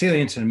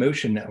salience and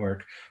emotion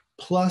network,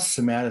 plus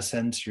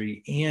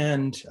somatosensory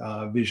and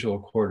visual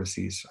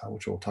cortices,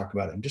 which we'll talk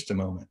about in just a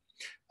moment.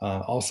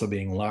 Also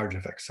being large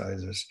effect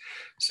sizes.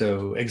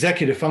 So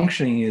executive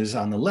functioning is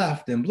on the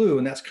left in blue,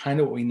 and that's kind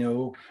of what we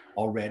know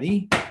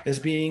already as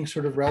being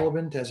sort of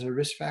relevant as a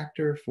risk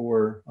factor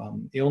for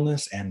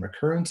illness and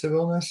recurrence of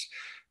illness.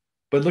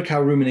 But look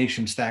how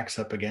rumination stacks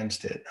up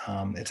against it.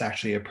 It's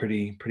actually a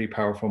pretty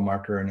powerful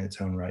marker in its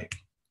own right.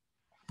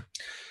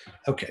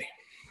 Okay.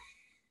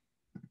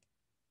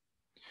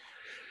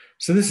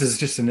 So this is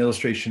just an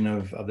illustration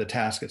of the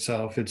task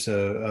itself. It's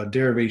a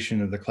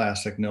derivation of the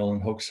classic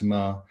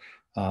Nolan-Hoeksema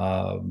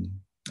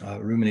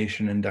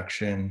rumination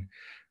induction.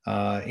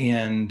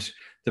 And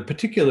the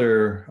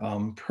particular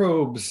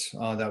probes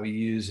that we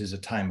use is a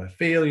time of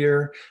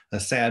failure,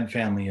 a sad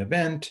family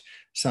event,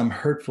 some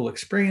hurtful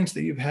experience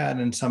that you've had,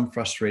 and some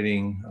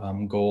frustrating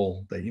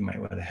goal that you might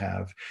want to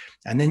have.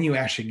 And then you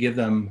actually give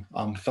them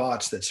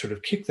thoughts that sort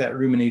of kick that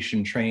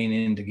rumination train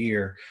into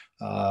gear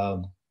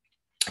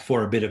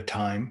for a bit of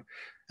time.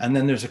 And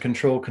then there's a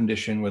control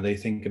condition where they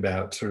think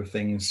about sort of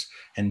things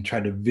and try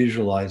to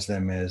visualize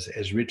them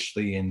as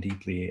richly and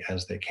deeply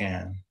as they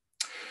can.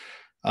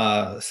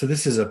 So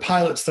this is a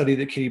pilot study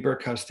that Katie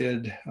Burkhouse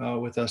did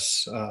with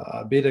us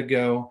a bit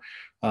ago.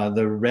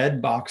 The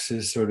red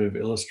boxes sort of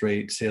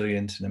illustrate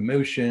salient and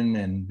emotion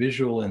and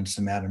visual and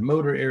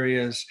somatomotor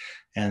areas,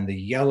 and the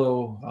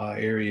yellow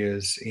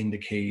areas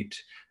indicate,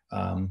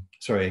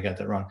 sorry, I got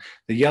that wrong.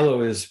 The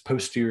yellow is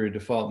posterior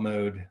default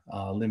mode,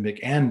 limbic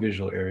and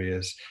visual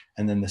areas,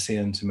 and then the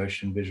salient,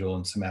 emotion, visual,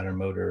 and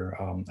somatomotor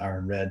are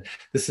in red.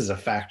 This is a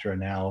factor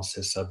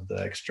analysis of the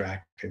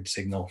extracted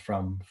signal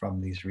from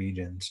these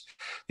regions.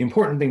 The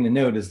important thing to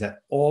note is that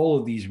all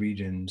of these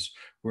regions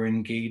were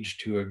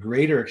engaged to a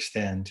greater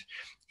extent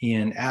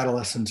in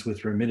adolescents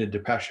with remitted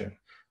depression.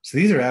 So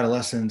these are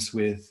adolescents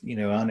with,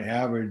 on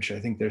average, I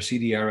think their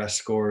CDRS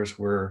scores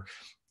were,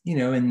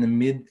 in the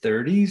mid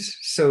 30s.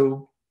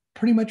 So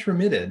pretty much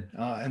remitted,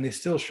 and they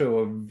still show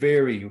a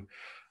very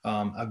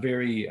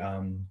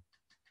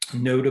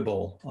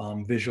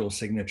notable visual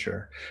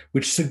signature,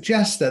 which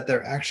suggests that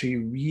they're actually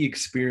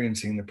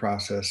re-experiencing the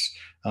process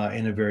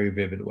in a very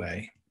vivid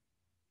way.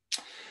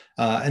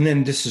 And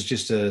then this is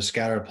just a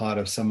scatter plot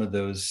of some of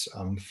those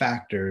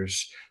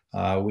factors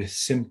with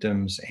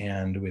symptoms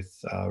and with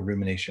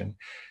rumination.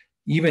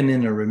 Even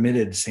in a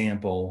remitted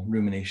sample,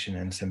 rumination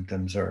and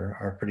symptoms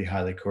are pretty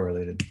highly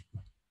correlated.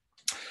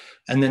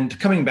 And then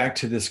coming back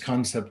to this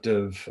concept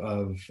of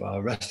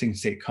resting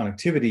state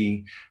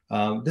connectivity,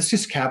 this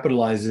just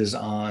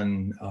capitalizes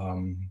on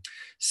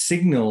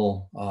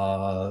signal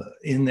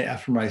in the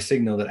fMRI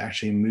signal that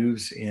actually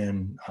moves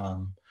in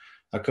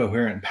a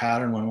coherent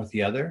pattern one with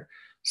the other.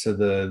 So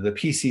the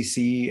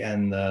PCC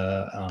and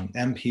the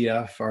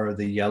MPF are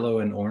the yellow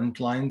and orange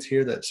lines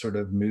here that sort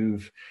of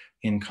move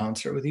in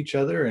concert with each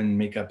other and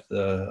make up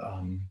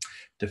the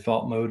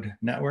default mode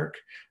network.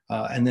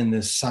 And then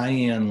this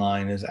cyan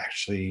line is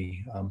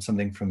actually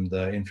something from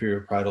the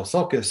inferior parietal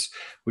sulcus,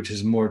 which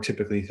is more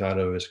typically thought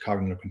of as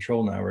cognitive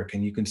control network.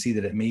 And you can see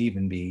that it may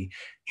even be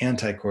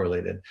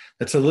anti-correlated.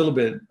 That's a little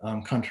bit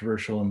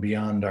controversial and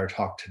beyond our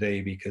talk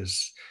today,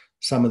 because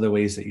some of the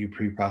ways that you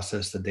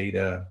pre-process the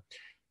data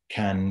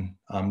can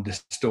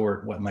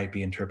distort what might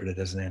be interpreted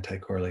as an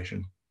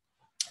anti-correlation.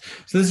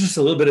 So this is just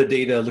a little bit of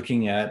data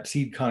looking at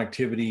seed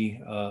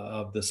connectivity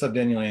of the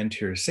subdannular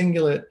anterior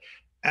cingulate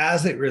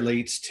as it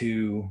relates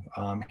to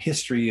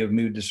history of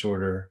mood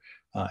disorder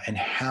and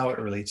how it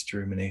relates to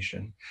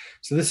rumination.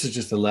 So this is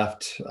just the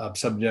left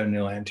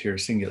subdannular anterior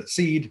cingulate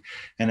seed.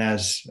 And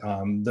as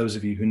those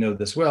of you who know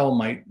this well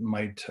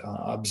might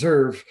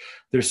observe,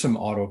 there's some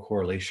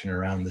autocorrelation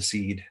around the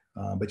seed,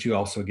 but you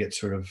also get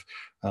sort of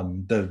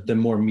the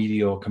more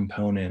medial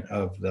component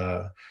of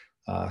the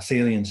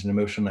salience and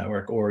emotional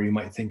network, or you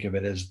might think of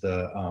it as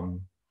the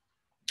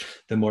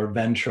more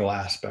ventral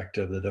aspect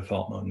of the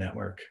default mode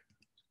network.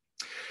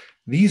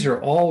 These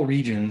are all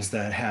regions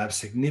that have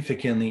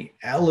significantly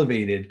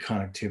elevated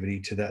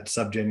connectivity to that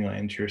subgenuine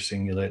anterior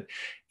cingulate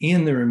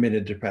in the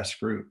remitted depressed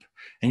group.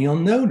 And you'll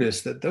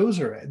notice that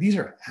these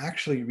are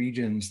actually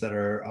regions that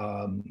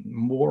are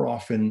more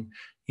often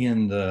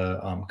in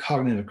the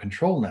cognitive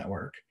control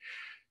network.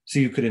 So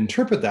you could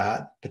interpret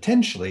that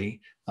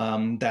potentially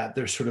that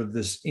there's sort of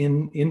this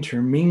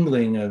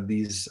intermingling of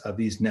these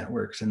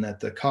networks, and that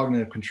the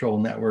cognitive control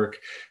network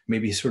may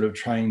be sort of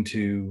trying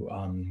to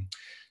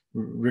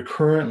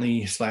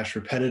recurrently /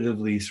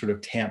 repetitively sort of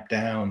tamp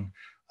down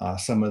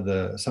some of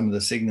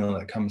the signal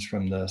that comes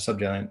from the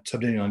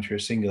subdannular anterior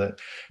cingulate.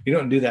 You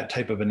don't do that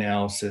type of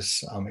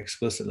analysis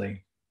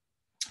explicitly.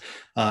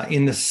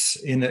 In a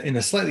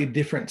slightly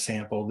different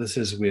sample, this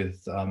is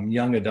with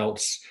young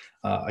adults,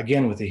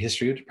 again with a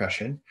history of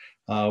depression.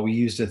 We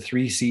used a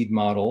 3-seed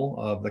model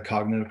of the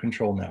cognitive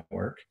control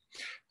network.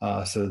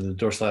 So the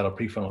dorsolateral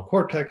prefrontal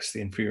cortex,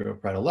 the inferior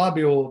parietal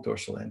lobule,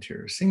 dorsal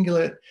anterior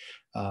cingulate.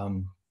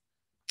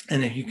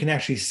 And you can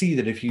actually see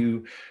that if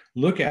you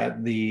look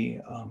at the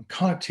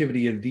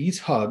connectivity of these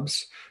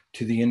hubs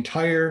to the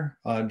entire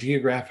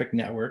geographic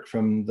network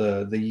from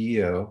the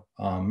EEO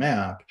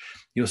map,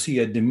 you'll see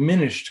a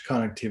diminished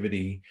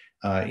connectivity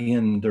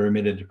in the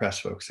remitted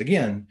depressed folks.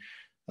 Again,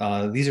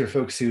 these are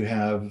folks who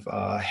have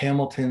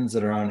Hamiltons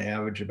that are on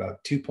average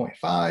about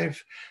 2.5.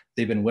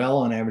 They've been well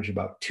on average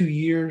about 2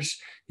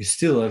 years. You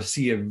still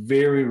see a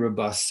very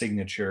robust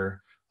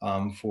signature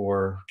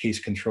for case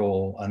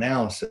control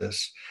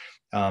analysis.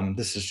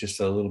 This is just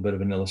a little bit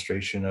of an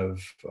illustration of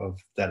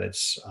that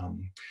it's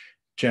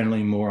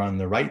generally more on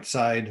the right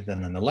side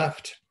than on the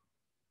left.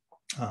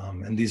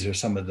 And these are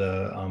some of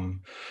the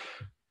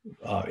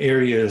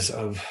areas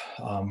of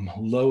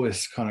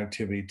lowest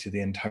connectivity to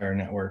the entire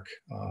network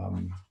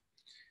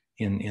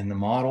in the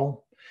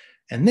model.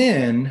 And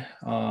then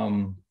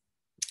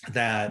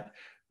that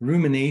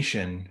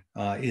rumination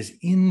is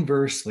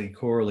inversely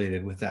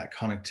correlated with that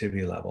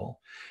connectivity level.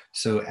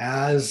 So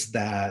as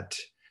that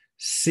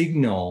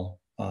signal,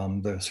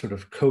 the sort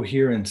of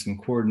coherence and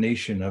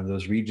coordination of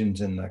those regions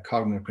in the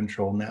cognitive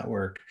control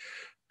network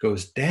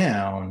goes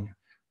down,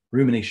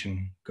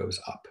 rumination goes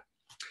up.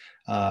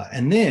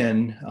 And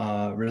then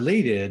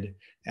related,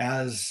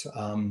 as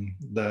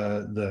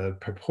the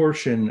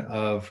proportion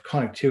of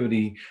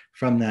connectivity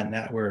from that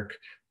network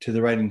to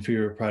the right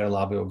inferior parietal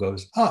lobule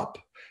goes up,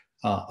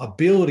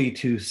 ability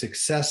to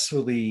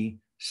successfully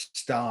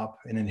stop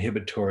an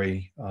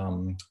inhibitory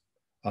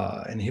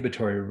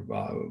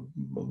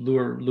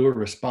lure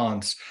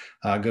response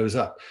goes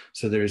up.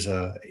 So there's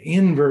an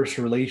inverse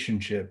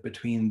relationship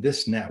between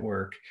this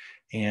network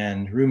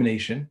and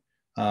rumination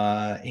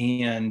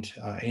and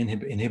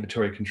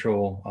inhibitory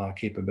control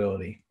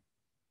capability.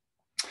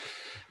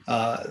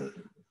 Actually,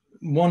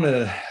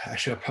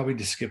 I'll probably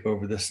just skip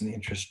over this in the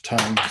interest of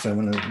time because I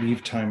want to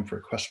leave time for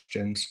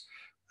questions.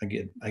 I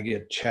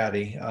get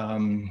chatty.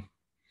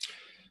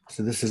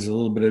 So this is a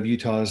little bit of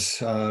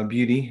Utah's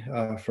beauty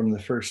from the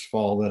first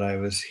fall that I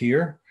was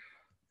here.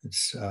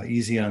 It's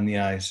easy on the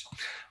eyes.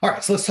 All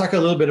right, so let's talk a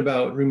little bit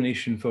about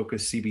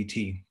rumination-focused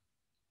CBT.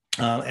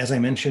 As I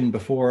mentioned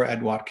before,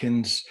 Ed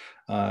Watkins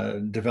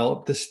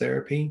developed this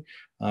therapy.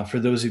 For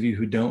those of you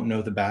who don't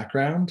know the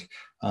background,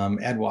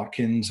 Ed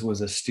Watkins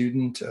was a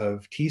student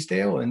of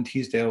Teasdale, and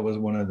Teasdale was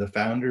one of the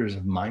founders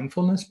of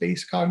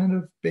mindfulness-based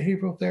cognitive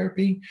behavioral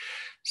therapy.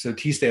 So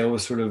Teasdale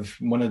was sort of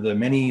one of the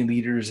many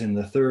leaders in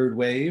the third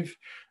wave.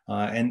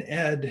 And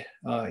Ed,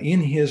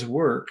 in his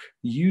work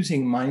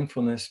using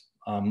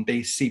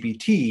mindfulness-based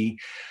CBT,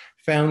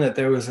 found that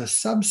there was a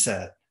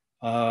subset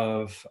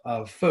of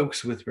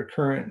folks with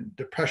recurrent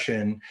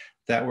depression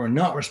that were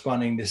not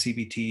responding to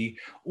CBT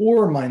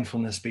or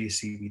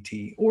mindfulness-based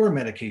CBT or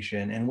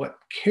medication. And what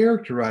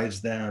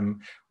characterized them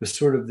was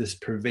sort of this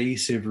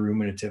pervasive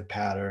ruminative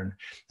pattern.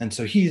 And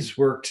so he's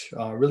worked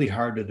really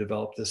hard to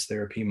develop this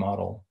therapy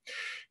model.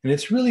 And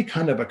it's really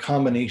kind of a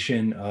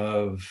combination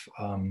of,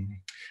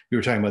 we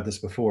were talking about this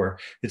before,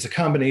 it's a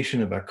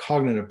combination of a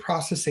cognitive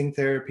processing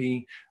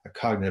therapy, a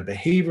cognitive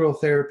behavioral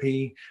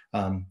therapy,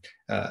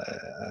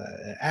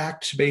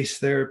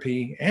 ACT-based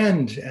therapy,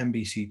 and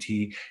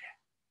MBCT.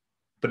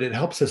 But it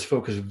helps us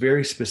focus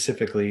very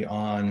specifically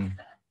on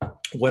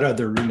what are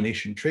the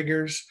rumination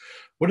triggers,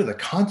 what are the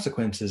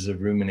consequences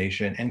of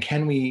rumination, and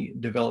can we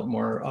develop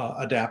more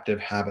adaptive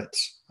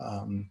habits?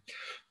 And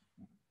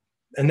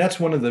that's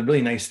one of the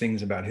really nice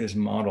things about his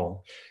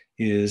model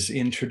is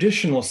in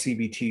traditional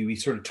CBT, we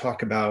sort of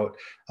talk about,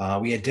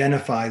 we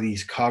identify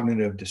these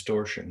cognitive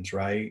distortions,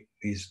 right?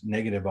 These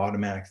negative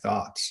automatic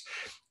thoughts.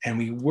 And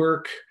we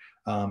work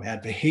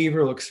at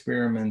behavioral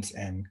experiments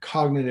and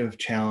cognitive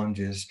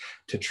challenges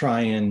to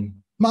try and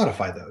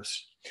modify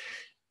those.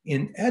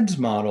 In Ed's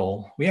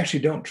model, we actually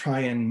don't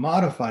try and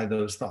modify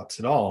those thoughts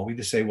at all. We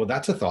just say, well,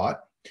 that's a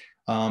thought.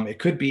 It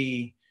could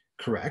be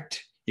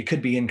correct. It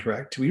could be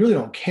incorrect. We really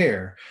don't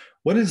care.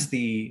 What is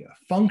the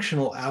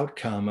functional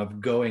outcome of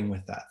going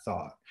with that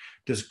thought?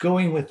 Does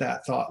going with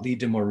that thought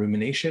lead to more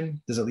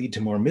rumination? Does it lead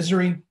to more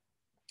misery?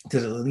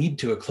 Does it lead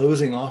to a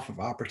closing off of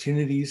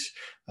opportunities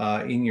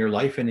in your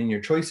life and in your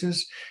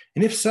choices?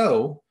 And if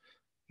so,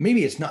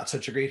 maybe it's not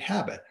such a great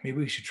habit. Maybe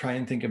we should try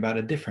and think about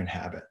a different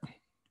habit.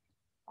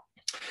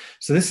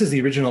 So this is the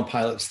original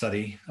pilot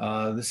study.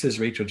 This is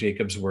Rachel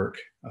Jacobs' work.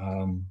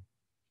 And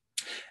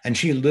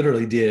she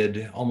literally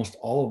did almost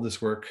all of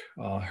this work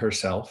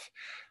herself.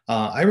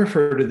 I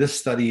refer to this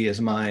study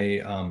as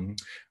my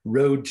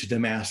road to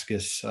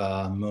Damascus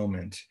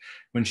moment.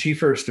 When she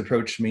first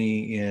approached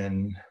me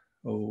in,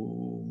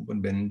 would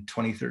have been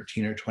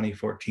 2013 or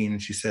 2014,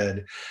 and she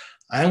said,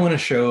 I want to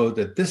show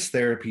that this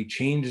therapy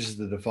changes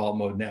the default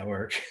mode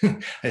network.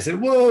 I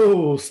said,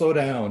 whoa, slow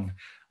down.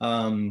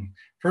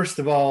 First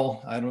of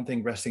all, I don't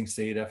think resting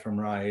state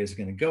fMRI is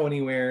going to go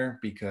anywhere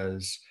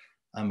because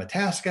I'm a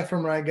task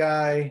fMRI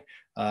guy.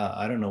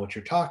 I don't know what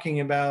you're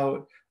talking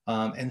about.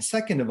 And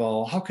second of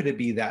all, how could it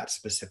be that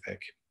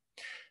specific?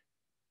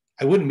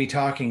 I wouldn't be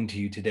talking to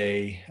you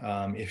today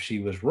if she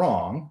was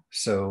wrong.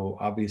 So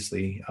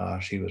obviously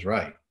she was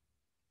right.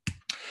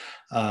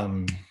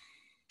 So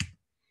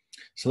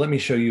let me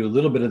show you a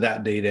little bit of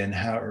that data and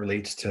how it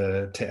relates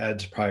to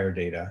Ed's prior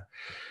data.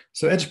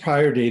 So Ed's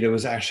prior data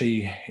was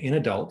actually in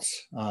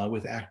adults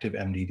with active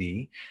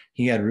MDD.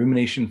 He had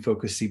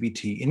rumination-focused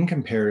CBT in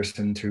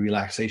comparison to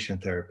relaxation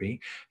therapy,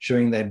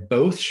 showing that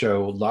both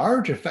show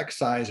large effect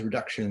size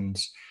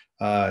reductions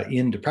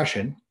in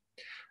depression,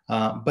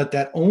 but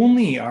that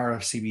only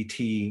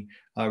RF-CBT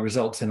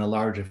results in a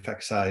large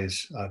effect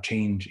size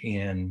change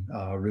in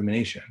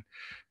rumination.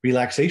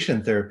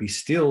 Relaxation therapy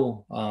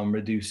still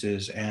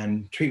reduces,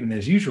 and treatment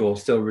as usual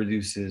still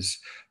reduces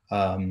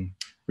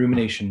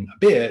rumination a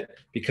bit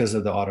because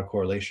of the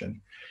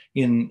autocorrelation.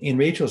 In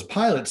Rachel's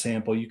pilot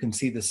sample, you can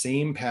see the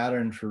same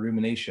pattern for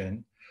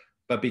rumination,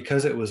 but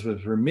because it was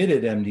with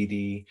remitted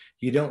MDD,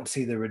 you don't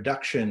see the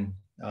reduction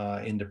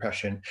in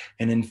depression.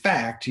 And in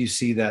fact, you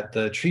see that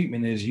the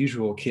treatment as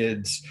usual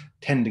kids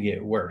tend to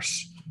get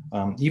worse,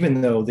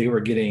 even though they were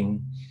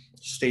getting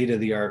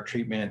state-of-the-art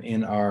treatment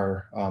in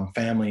our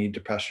family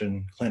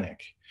depression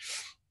clinic.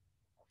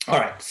 All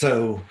right,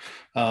 so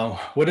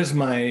what is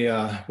my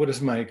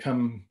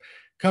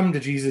come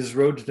to Jesus,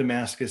 road to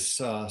Damascus,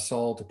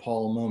 Saul to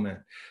Paul moment?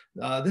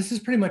 This is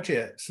pretty much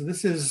it. So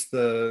this is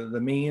the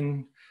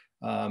main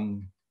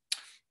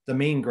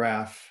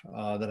graph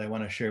that I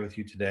want to share with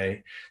you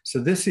today. So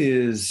this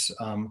is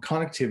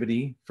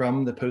connectivity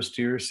from the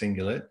posterior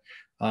cingulate,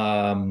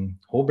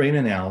 whole brain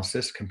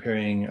analysis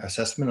comparing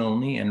assessment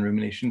only and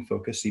rumination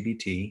focused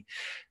CBT.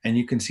 And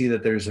you can see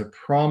that there's a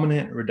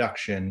prominent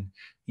reduction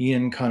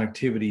in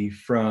connectivity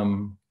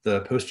from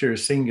the posterior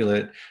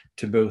cingulate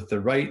to both the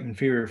right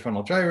inferior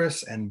frontal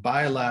gyrus and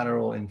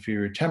bilateral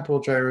inferior temporal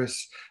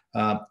gyrus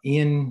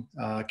in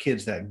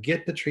kids that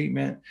get the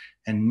treatment,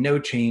 and no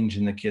change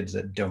in the kids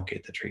that don't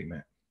get the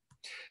treatment.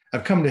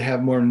 I've come to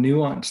have more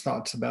nuanced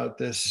thoughts about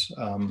this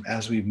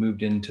as we've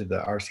moved into the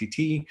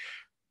RCT,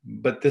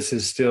 but this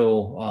is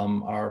still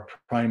our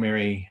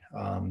primary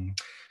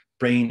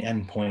brain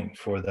endpoint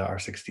for the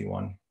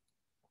R61.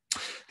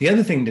 The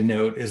other thing to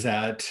note is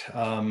that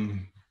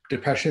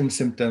depression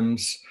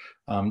symptoms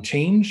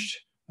changed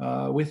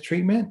with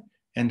treatment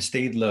and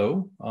stayed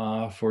low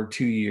for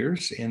 2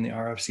 years in the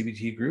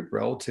RF-CBT group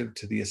relative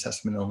to the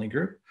assessment-only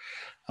group.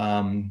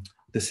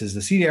 This is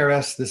the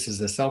CDRS, this is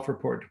the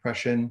self-report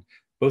depression.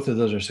 Both of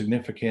those are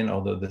significant,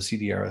 although the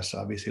CDRS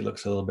obviously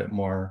looks a little bit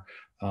more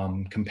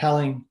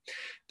compelling.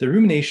 The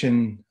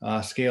rumination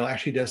scale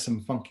actually does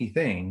some funky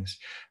things.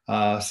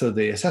 So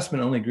the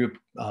assessment-only group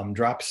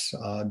drops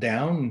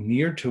down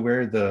near to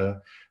where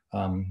the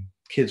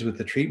kids with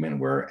the treatment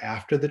were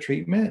after the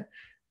treatment,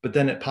 but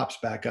then it pops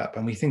back up.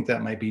 And we think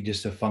that might be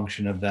just a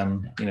function of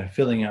them,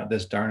 filling out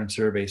this darn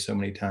survey so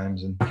many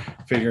times and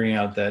figuring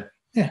out that,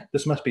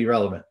 this must be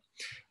relevant.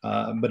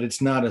 But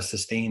it's not a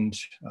sustained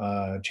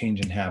change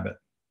in habit.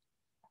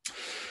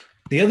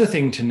 The other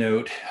thing to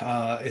note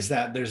is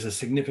that there's a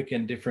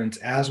significant difference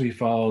as we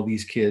follow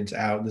these kids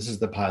out. This is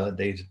the pilot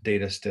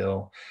data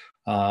still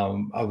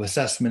of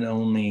assessment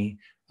only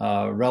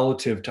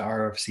relative to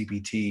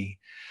RFCBT.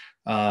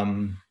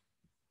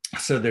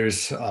 So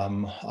there's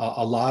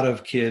a lot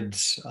of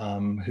kids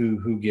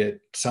who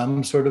get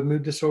some sort of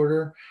mood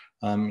disorder,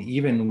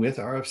 even with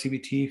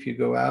RFCBT if you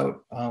go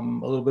out a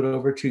little bit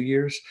over 2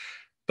 years.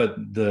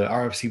 But the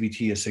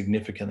RFCBT is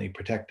significantly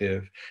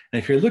protective.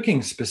 And if you're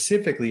looking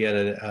specifically at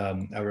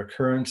a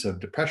recurrence of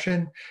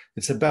depression,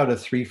 it's about a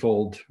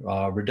 3-fold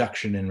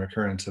reduction in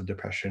recurrence of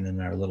depression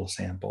in our little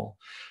sample.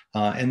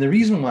 And the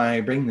reason why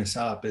I bring this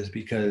up is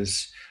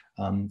because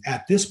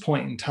at this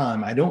point in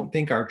time, I don't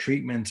think our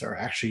treatments are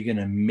actually going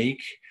to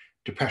make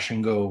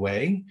depression go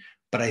away,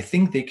 but I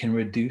think they can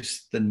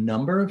reduce the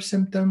number of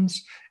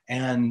symptoms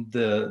and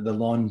the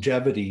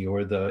longevity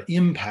or the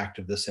impact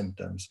of the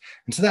symptoms.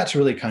 And so that's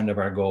really kind of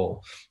our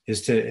goal,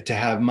 is to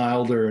have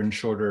milder and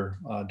shorter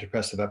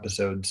depressive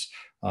episodes.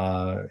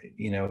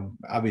 You know,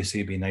 obviously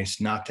it'd be nice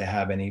not to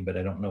have any, but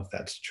I don't know if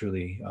that's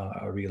truly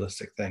a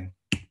realistic thing.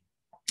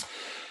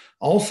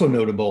 Also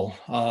notable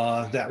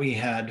that we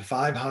had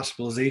 5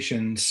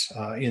 hospitalizations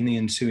in the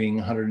ensuing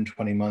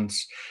 120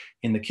 months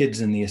in the kids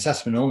in the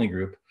assessment only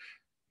group.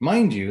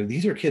 Mind you,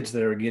 these are kids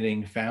that are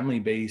getting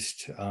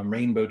family-based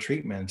rainbow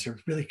treatments, or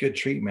really good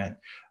treatment,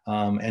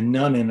 and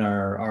none in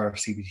our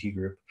RFCBT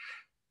group.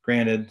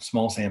 Granted,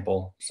 small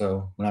sample,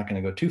 so we're not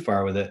going to go too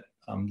far with it.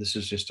 This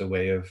is just a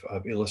way of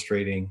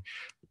illustrating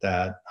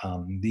that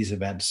these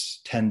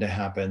events tend to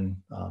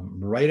happen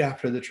right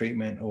after the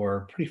treatment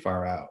or pretty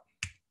far out.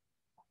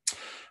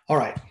 All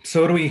right,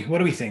 so what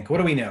do we think? What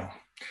do we know?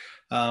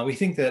 We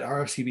think that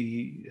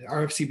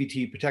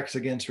RFCBT protects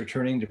against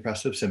returning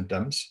depressive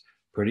symptoms.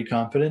 Pretty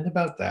confident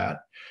about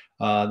that.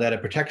 That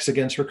it protects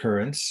against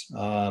recurrence.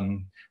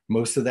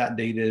 Most of that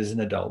data is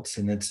in adults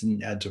and it's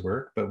in EDS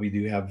work, but we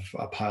do have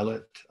a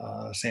pilot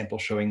sample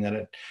showing that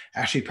it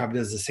actually probably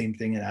does the same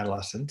thing in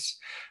adolescents.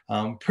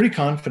 Pretty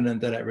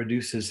confident that it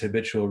reduces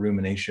habitual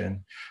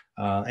rumination.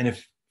 And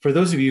if for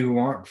those of you who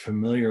aren't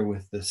familiar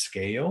with the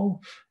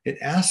scale, it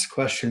asks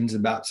questions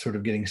about sort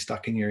of getting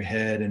stuck in your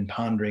head and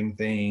pondering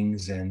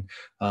things and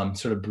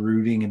sort of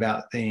brooding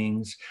about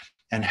things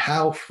and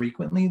how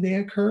frequently they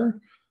occur.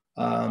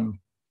 And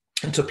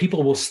so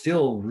people will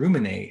still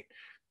ruminate,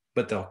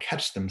 but they'll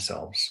catch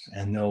themselves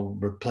and they'll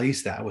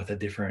replace that with a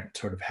different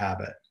sort of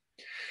habit.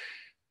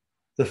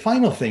 The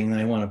final thing that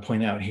I want to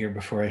point out here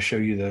before I show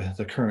you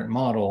the current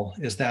model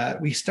is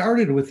that we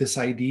started with this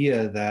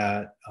idea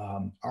that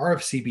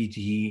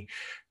RFCBT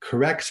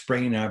corrects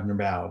brain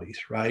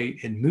abnormalities, right?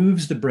 It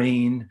moves the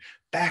brain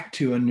back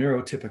to a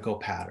neurotypical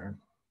pattern.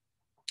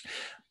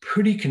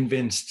 Pretty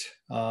convinced,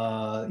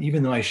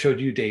 even though I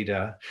showed you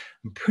data,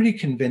 I'm pretty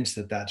convinced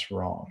that that's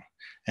wrong.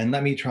 And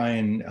let me try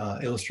and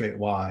illustrate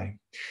why.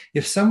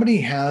 If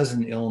somebody has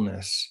an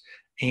illness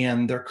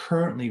and they're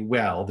currently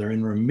well, they're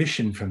in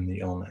remission from the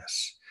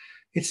illness,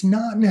 it's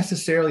not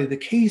necessarily the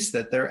case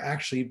that they're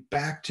actually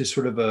back to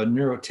sort of a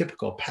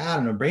neurotypical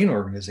pattern of brain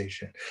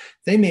organization.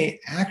 They may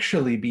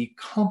actually be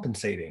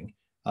compensating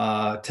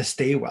to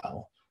stay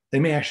well. They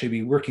may actually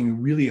be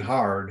working really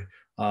hard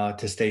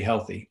to stay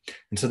healthy.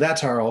 And so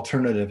that's our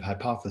alternative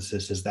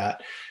hypothesis, is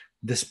that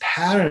this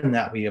pattern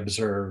that we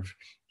observe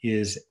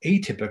is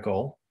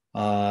atypical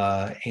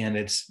and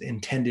it's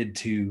intended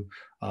to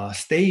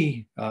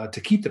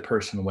to keep the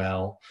person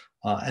well,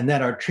 and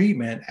that our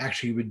treatment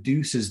actually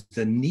reduces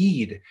the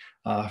need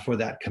for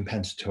that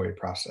compensatory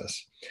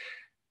process.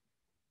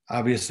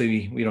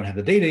 Obviously, we don't have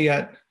the data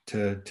yet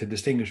to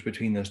distinguish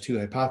between those two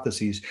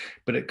hypotheses,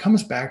 but it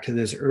comes back to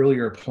this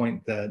earlier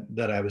point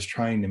that I was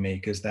trying to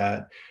make, is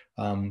that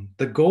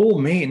the goal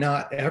may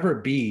not ever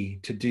be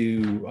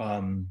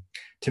to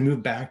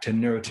move back to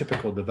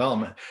neurotypical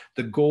development.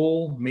 The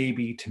goal may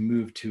be to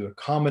move to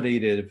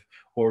accommodative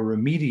or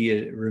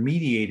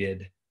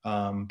remediated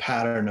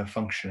pattern of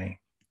functioning.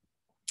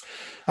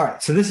 All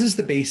right, so this is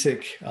the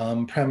basic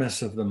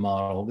premise of the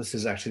model. This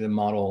is actually the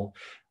model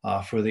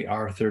for the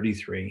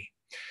R33.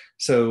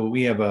 So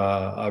we have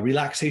a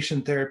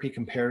relaxation therapy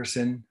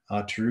comparison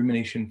to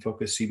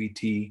rumination-focused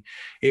CBT.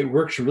 It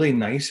works really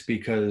nice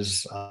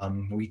because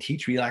we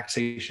teach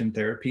relaxation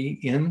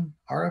therapy in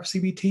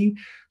RFCBT.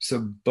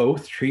 So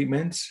both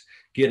treatments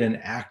get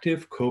an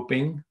active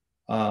coping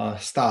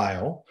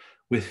style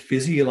with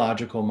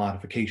physiological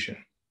modification.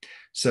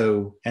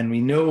 So, and we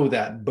know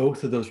that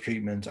both of those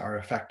treatments are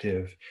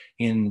effective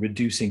in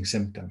reducing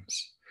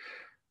symptoms.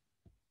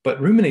 But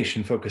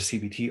rumination-focused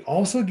CBT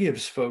also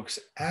gives folks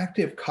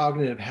active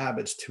cognitive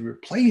habits to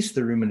replace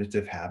the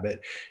ruminative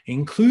habit,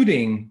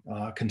 including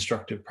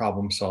constructive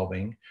problem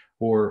solving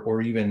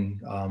or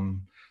even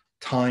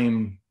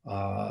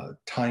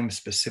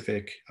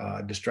time-specific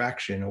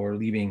distraction or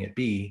leaving it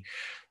be.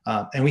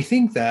 And we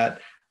think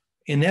that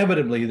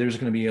inevitably there's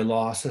going to be a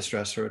loss, a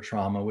stress, or a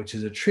trauma, which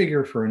is a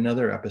trigger for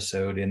another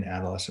episode in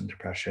adolescent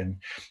depression.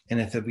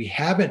 And if we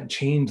haven't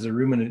changed the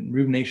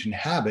rumination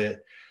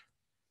habit,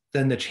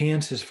 then the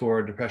chances for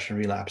a depression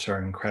relapse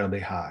are incredibly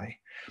high.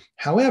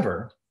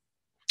 However,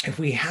 if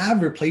we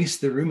have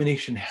replaced the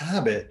rumination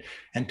habit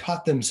and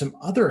taught them some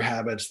other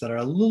habits that are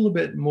a little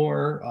bit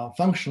more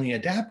functionally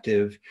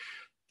adaptive,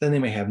 then they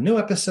may have no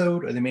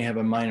episode or they may have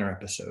a minor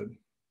episode.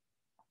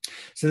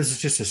 So this is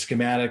just a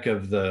schematic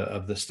of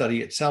the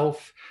study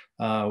itself.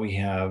 We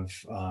have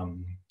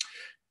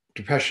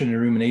depression and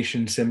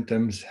rumination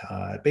symptoms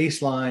at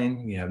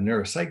baseline. We have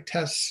neuropsych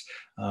tests.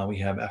 We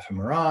have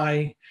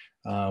fMRI.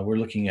 We're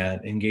looking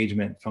at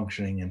engagement,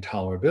 functioning, and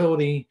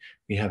tolerability.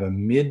 We have a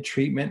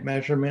mid-treatment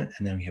measurement,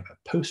 and then we have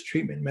a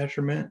post-treatment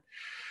measurement.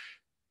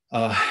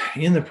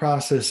 In the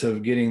process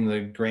of getting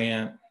the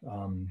grant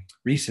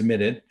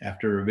resubmitted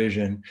after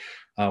revision,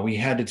 we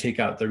had to take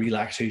out the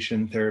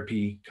relaxation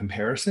therapy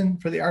comparison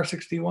for the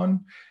R61,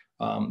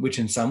 which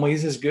in some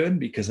ways is good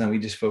because then we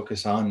just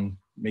focus on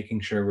making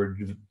sure we're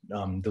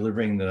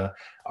delivering the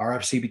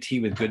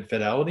RF-CBT with good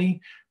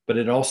fidelity. But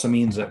it also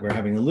means that we're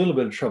having a little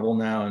bit of trouble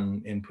now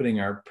in putting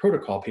our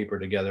protocol paper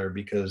together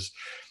because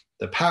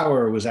the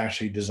power was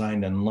actually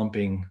designed on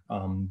lumping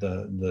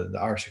the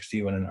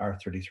R61 and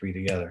R33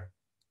 together.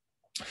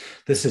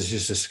 This is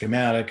just a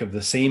schematic of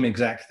the same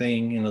exact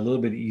thing in a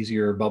little bit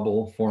easier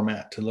bubble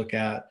format to look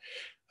at.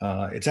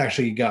 It's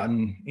actually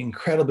gotten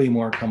incredibly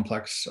more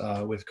complex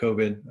with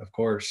COVID, of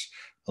course.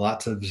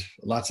 Lots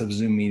of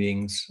Zoom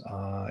meetings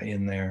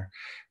in there,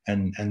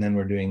 and then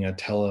we're doing a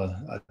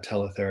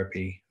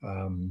teletherapy.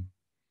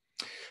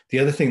 The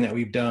other thing that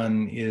we've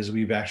done is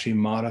we've actually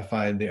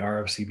modified the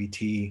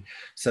RF-CBT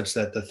such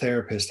that the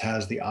therapist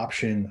has the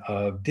option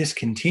of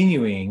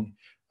discontinuing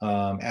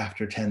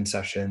after 10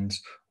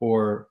 sessions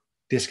or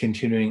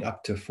discontinuing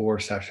up to 4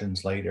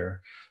 sessions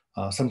later.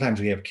 Sometimes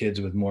we have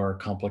kids with more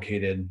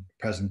complicated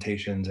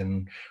presentations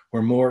and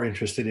we're more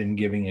interested in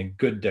giving a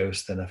good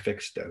dose than a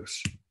fixed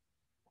dose.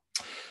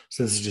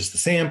 So this is just the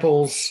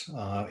samples,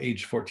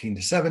 age 14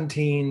 to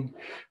 17.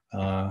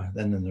 Then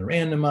they're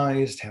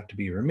randomized, have to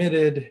be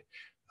remitted.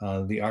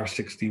 The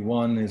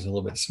R61 is a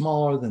little bit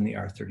smaller than the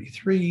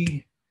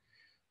R33.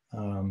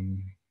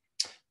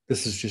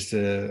 This is just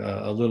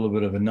a little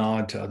bit of a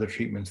nod to other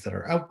treatments that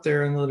are out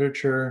there in the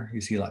literature. You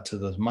see lots of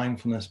those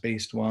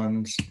mindfulness-based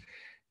ones.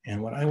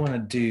 And what I want to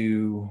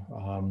do,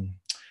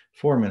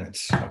 4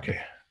 minutes, okay.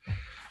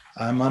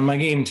 I'm on my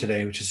game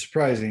today, which is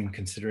surprising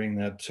considering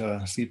that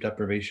sleep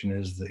deprivation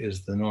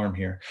is the norm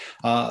here.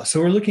 So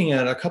we're looking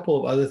at a couple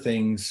of other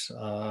things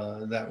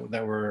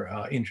that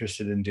we're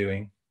interested in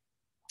doing.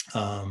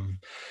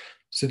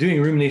 So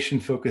doing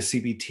rumination-focused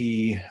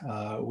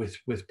CBT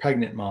with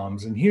pregnant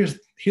moms, and here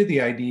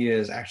the idea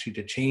is actually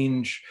to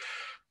change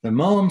the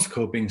mom's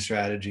coping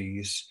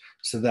strategies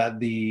so that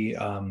the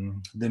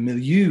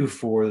milieu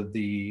for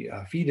the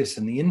fetus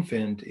and the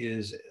infant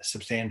is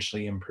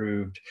substantially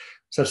improved,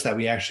 such that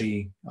we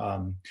actually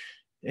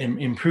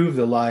improve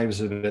the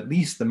lives of at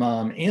least the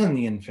mom and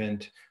the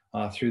infant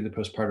through the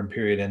postpartum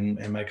period.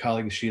 And my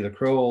colleagues Sheila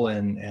Kroll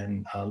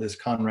and Liz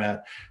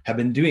Conrad have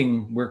been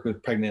doing work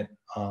with pregnant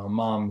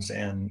moms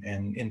and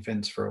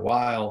infants for a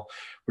while.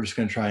 We're just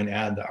going to try and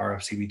add the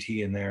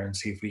RF-CBT in there and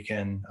see if we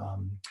can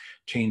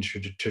change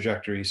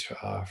trajectories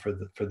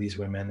for these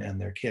women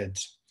and their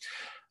kids.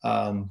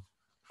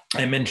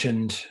 I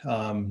mentioned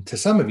to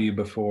some of you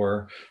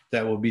before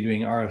that we'll be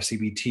doing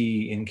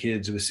RF-CBT in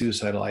kids with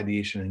suicidal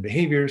ideation and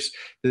behaviors.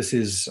 This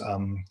is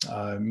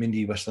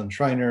Mindy Westland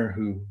Schreiner,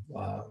 who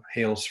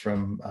hails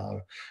from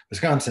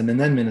Wisconsin and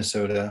then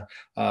Minnesota,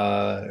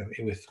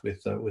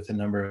 with a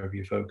number of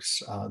you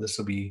folks. This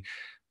will be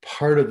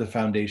part of the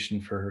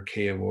foundation for her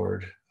K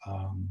Award.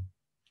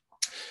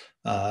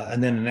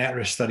 And then an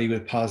at-risk study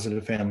with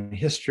positive family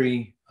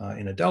history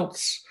in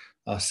adults.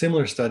 A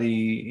similar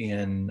study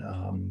in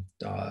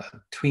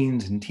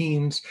tweens and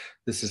teens.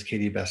 This is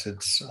Katie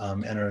Bessett's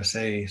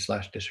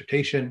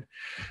NRSA/dissertation.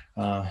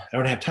 I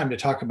don't have time to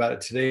talk about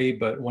it today,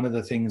 but one of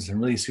the things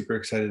I'm really super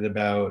excited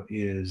about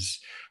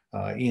is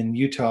in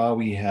Utah,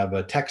 we have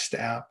a text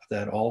app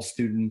that all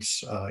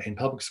students in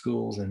public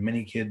schools and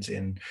many kids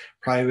in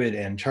private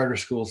and charter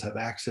schools have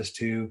access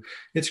to.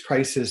 It's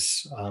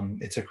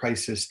a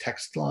crisis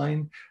text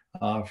line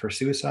for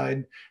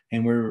suicide,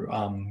 and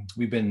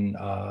we've been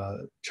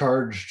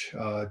charged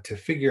to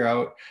figure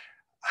out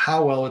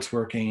how well it's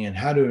working and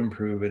how to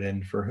improve it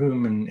and for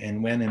whom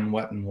and when and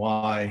what and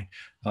why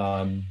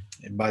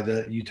by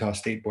the Utah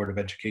State Board of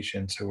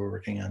Education. So we're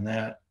working on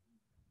that.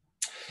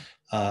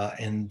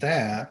 And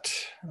that,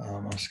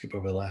 I'll skip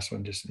over the last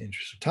one just in the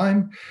interest of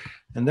time.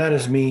 And that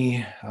is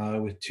me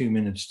with 2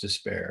 minutes to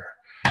spare.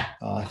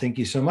 Thank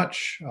you so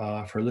much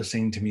for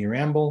listening to me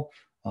ramble.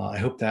 I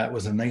hope that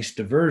was a nice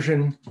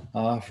diversion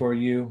for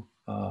you,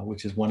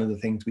 which is one of the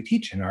things we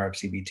teach in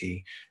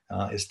RF-CBT,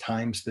 is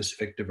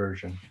time-specific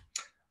diversion.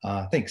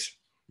 Thanks.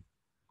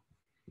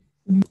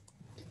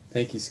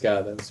 Thank you,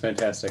 Scott. That was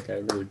fantastic. I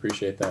really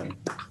appreciate that.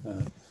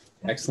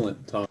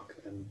 Excellent talk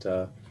and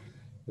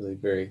really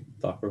very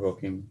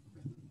thought-provoking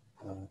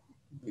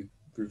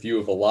review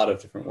of a lot of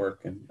different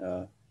work, and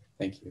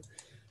thank you.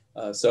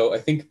 So I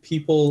think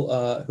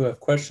people who have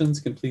questions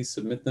can please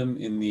submit them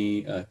in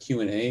the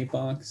Q&A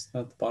box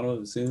at the bottom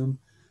of Zoom.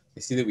 I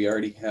see that we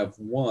already have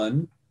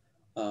one.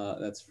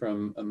 That's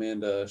from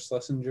Amanda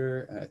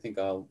Schlesinger. I think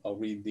I'll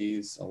read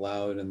these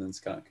aloud and then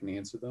Scott can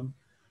answer them.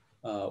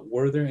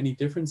 Were there any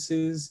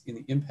differences in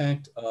the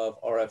impact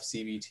of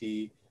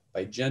RF-CBT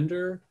by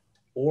gender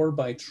or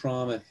by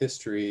trauma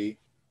history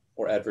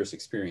or adverse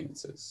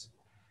experiences?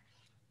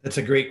 That's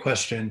a great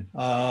question.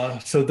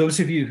 So those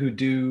of you who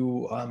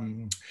do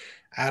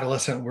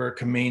adolescent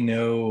work may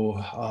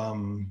know,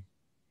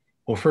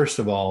 well, first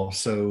of all,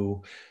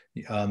 so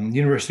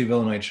University of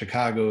Illinois at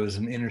Chicago is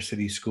an inner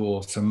city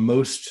school. So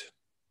most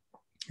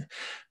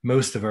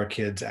of our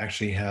kids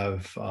actually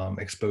have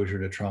exposure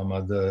to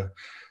trauma.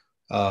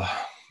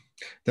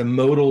 The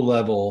modal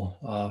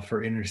level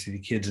for inner city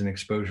kids and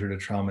exposure to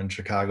trauma in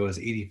Chicago is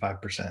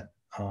 85%.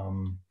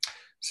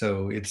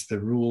 So it's the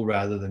rule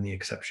rather than the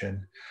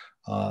exception.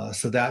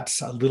 So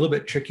that's a little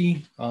bit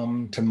tricky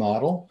to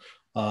model.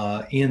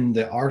 In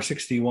the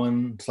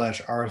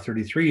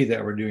R61/R33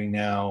 that we're doing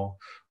now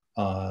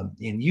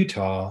in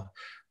Utah,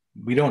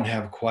 we don't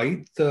have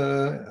quite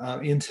the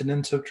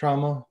incidence of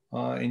trauma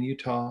in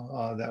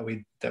Utah that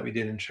we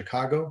did in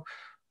Chicago,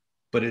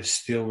 but it's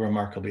still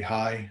remarkably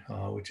high,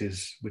 which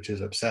is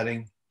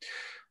upsetting.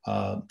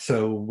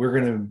 So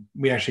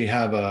we actually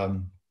have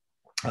a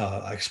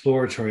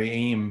exploratory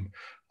aim,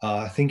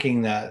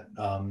 thinking that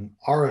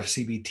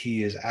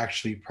RF-CBT is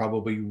actually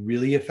probably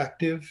really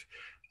effective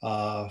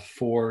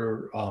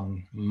for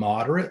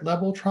moderate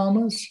level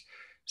traumas.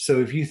 So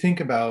if you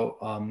think about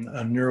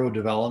a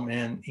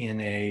neurodevelopment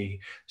in a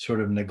sort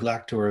of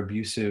neglect or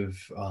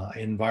abusive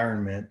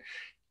environment,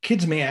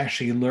 kids may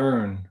actually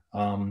learn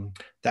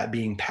that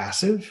being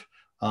passive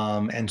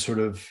and sort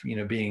of,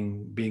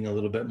 being a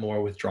little bit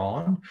more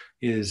withdrawn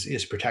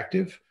is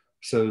protective.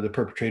 So the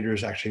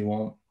perpetrators actually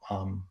won't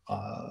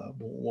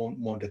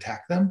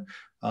attack them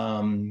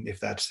if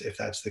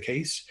that's the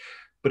case.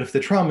 But if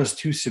the trauma is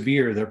too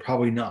severe, they're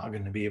probably not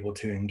going to be able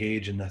to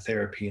engage in the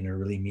therapy in a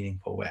really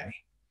meaningful way.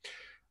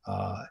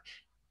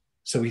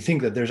 So we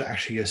think that there's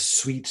actually a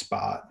sweet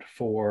spot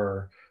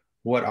for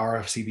what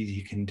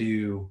RF-CBT can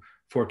do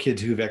for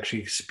kids who've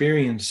actually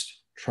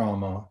experienced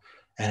trauma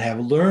and have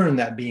learned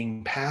that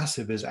being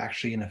passive is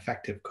actually an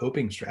effective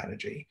coping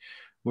strategy.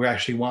 We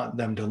actually want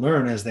them to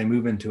learn as they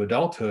move into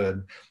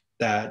adulthood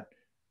that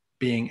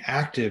being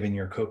active in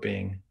your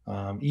coping,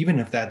 even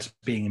if that's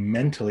being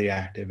mentally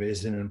active,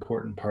 is an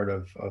important part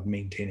of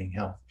maintaining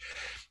health.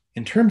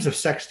 In terms of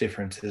sex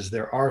differences,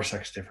 there are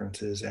sex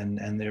differences,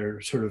 and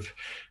they're sort of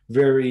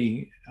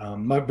very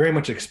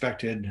much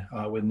expected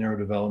with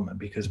neurodevelopment,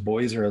 because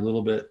boys are a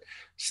little bit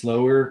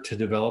slower to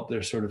develop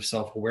their sort of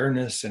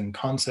self-awareness and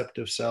concept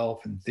of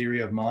self and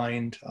theory of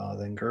mind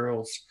than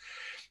girls.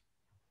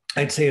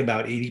 I'd say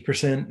about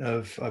 80%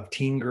 of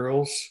teen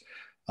girls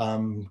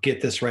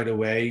get this right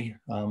away.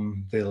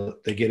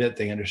 They get it,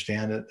 they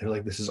understand it. They're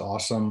like, this is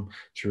awesome.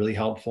 It's really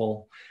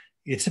helpful.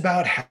 It's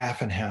about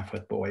half and half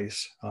with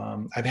boys.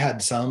 I've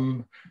had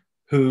some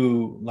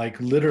who, like,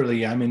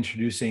 literally I'm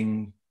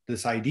introducing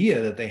this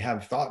idea that they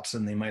have thoughts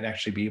and they might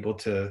actually be able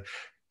to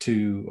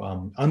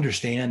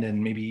understand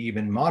and maybe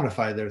even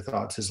modify their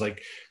thoughts, is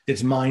like,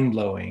 it's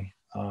mind-blowing.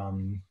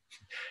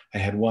 I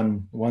had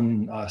one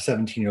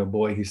 17-year-old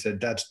boy who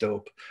said, that's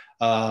dope.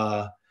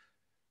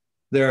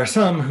 There are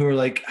some who are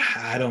like,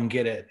 I don't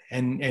get it.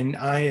 And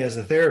I, as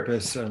a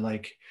therapist, are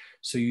like,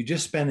 so you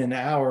just spent an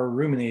hour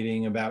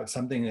ruminating about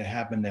something that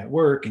happened at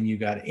work and you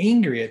got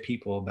angry at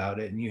people about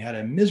it and you had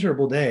a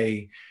miserable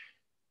day,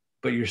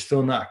 but you're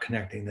still not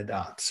connecting the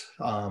dots.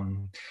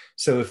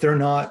 So if they're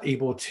not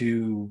able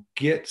to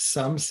get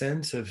some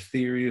sense of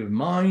theory of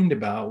mind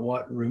about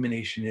what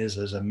rumination is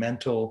as a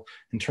internal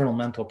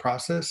mental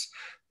process,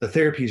 the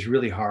therapy is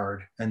really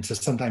hard. And so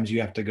sometimes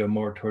you have to go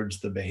more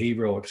towards the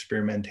behavioral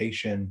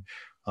experimentation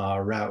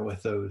route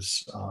with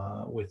those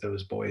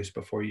boys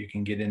before you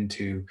can get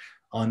into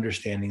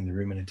understanding the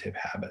ruminative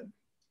habit.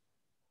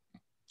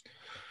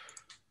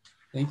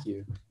 Thank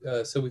you.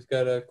 So we've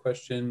got a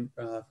question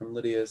from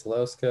Lydia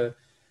Zalowska.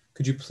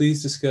 Could you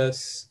please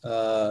discuss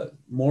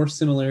more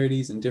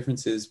similarities and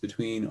differences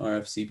between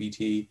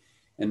RF-CBT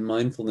and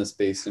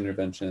mindfulness-based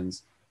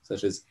interventions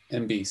such as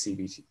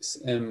MBCT?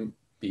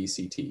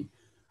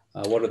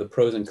 What are the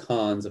pros and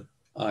cons of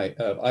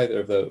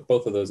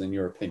both of those in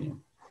your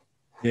opinion?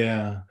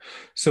 Yeah.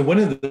 So one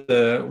of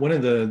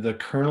the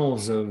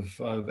kernels of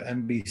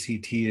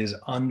MBCT is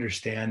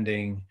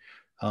understanding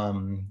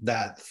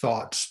that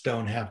thoughts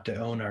don't have to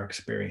own our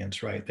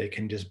experience, right? They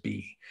can just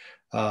be.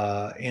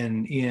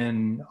 And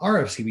in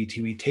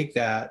RF-CBT, we take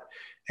that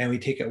and we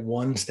take it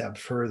one step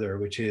further,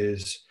 which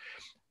is,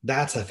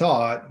 that's a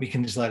thought, we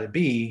can just let it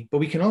be, but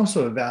we can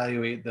also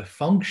evaluate the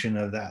function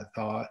of that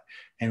thought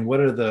and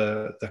what are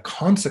the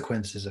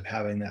consequences of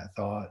having that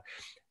thought,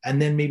 and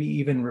then maybe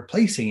even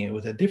replacing it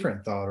with a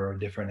different thought or a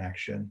different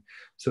action.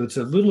 So it's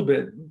a little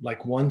bit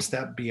like one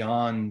step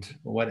beyond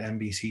what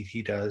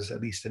MBCT does,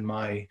 at least in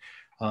my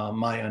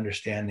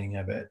understanding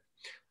of it.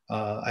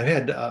 I've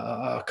had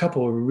a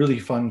couple of really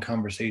fun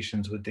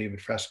conversations with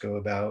David Fresco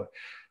about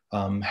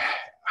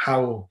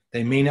how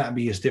they may not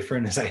be as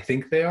different as I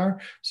think they are.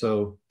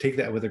 So take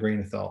that with a grain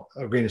of salt.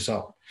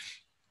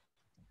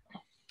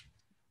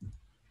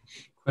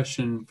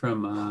 Question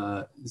from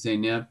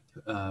Zeynep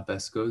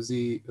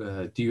Bascozi.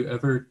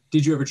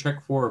 Did you ever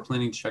check for or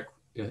planning to check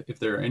if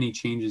there are any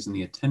changes in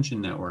the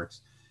attention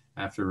networks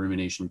after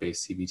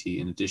rumination-based CBT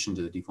in addition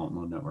to the default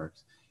mode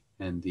networks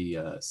and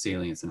the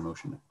salience and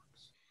motion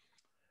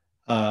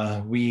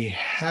networks? We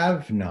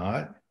have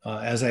not.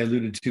 As I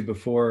alluded to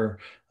before,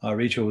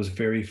 Rachel was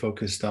very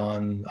focused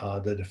on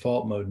the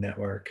default mode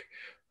network.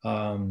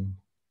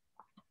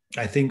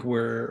 I think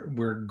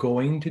we're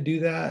going to do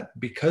that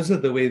because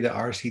of the way the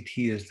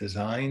RCT is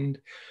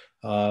designed.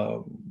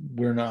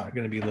 We're not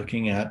going to be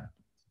looking at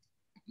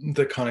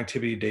the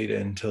connectivity data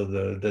until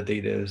the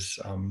data is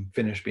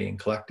finished being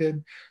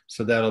collected.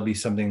 So that'll be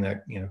something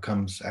that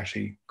comes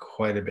actually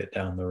quite a bit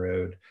down the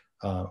road.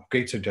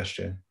 Great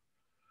suggestion.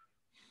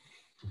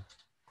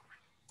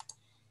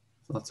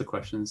 Lots of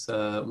questions.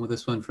 Well,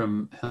 this one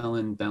from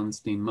Helen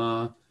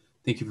Bounstein-Ma.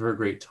 Thank you for a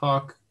great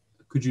talk.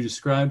 Could you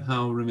describe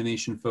how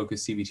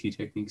rumination-focused CBT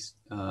techniques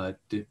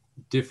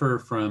differ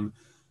from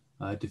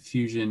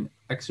diffusion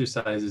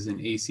exercises in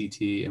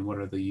ACT, and what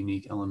are the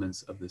unique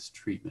elements of this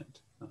treatment?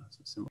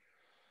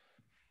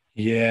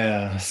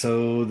 Yeah,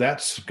 so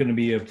that's going to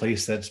be a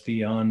place that's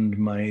beyond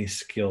my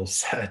skill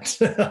set.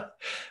 So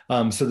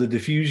the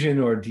diffusion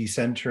or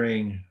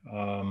decentering,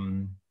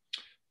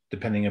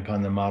 depending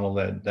upon the model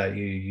that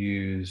you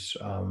use,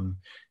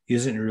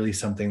 isn't really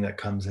something that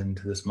comes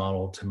into this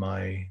model to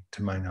my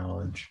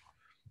knowledge.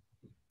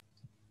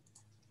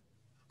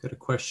 Got a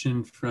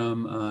question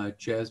from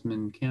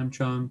Jasmine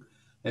Kamchong.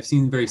 I've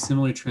seen very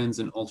similar trends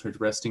in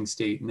altered resting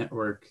state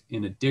network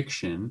in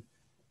addiction,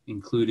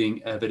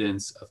 including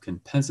evidence of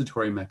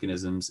compensatory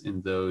mechanisms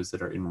in those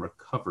that are in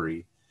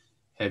recovery.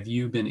 Have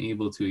you been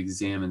able to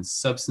examine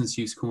substance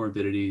use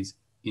comorbidities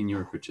in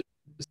your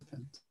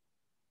participants?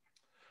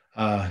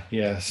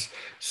 Yes.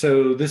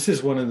 So this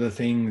is one of the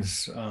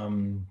things,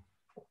 I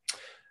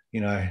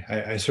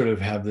sort of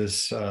have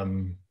this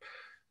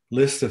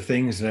list of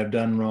things that I've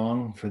done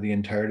wrong for the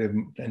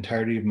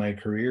entirety of my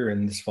career,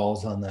 and this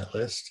falls on that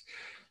list.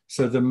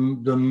 So the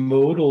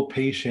modal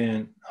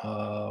patient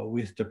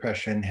with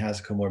depression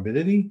has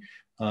comorbidity,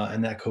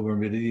 and that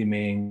comorbidity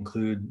may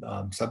include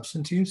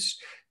substance use.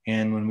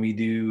 And when we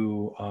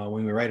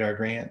write our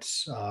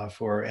grants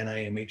for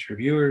NIMH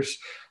reviewers,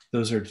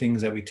 those are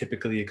things that we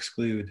typically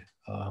exclude.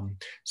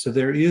 So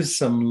there is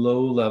some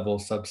low-level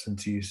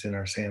substance use in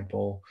our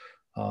sample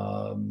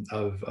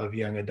of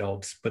young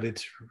adults, but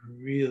it's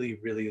really,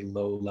 really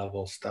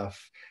low-level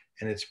stuff,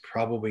 and it's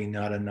probably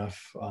not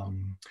enough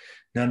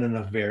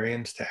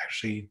variance to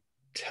actually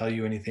tell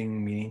you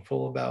anything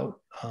meaningful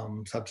about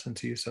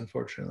substance use,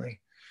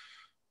 unfortunately.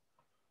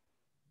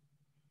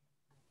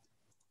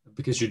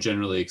 Because you're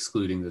generally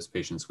excluding those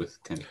patients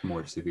with kind of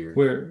more severe.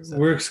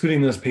 We're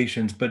excluding those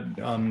patients, but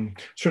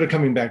sort of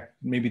coming back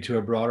maybe to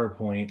a broader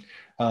point,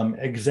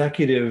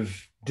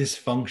 executive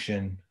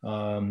dysfunction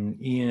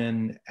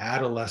in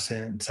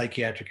adolescent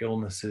psychiatric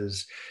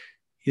illnesses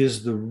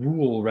is the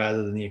rule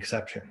rather than the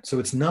exception. So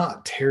it's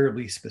not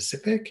terribly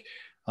specific,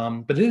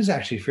 but it is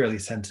actually fairly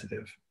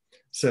sensitive.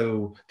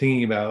 So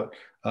thinking about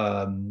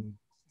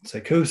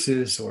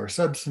psychosis or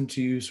substance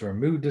use or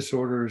mood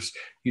disorders,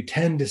 you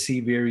tend to see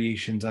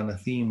variations on a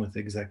theme with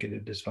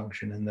executive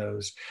dysfunction in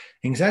those.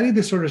 Anxiety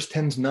disorders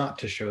tends not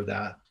to show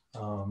that,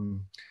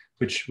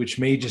 which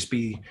may just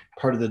be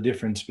part of the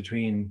difference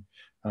between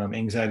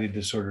anxiety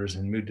disorders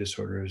and mood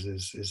disorders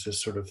is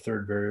this sort of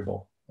third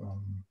variable.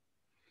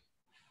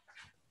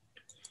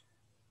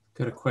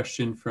 Got a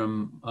question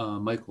from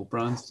Michael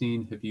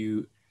Bronstein. Have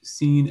you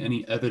seen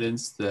any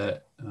evidence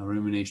that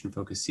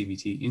rumination-focused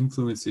CBT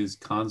influences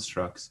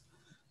constructs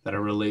that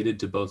are related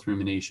to both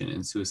rumination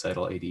and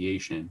suicidal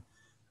ideation?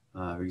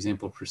 For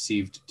example,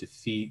 perceived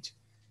defeat,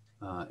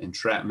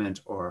 entrapment,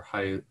 or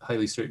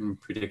highly certain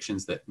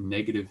predictions that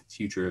negative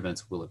future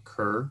events will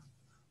occur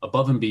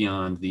above and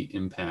beyond the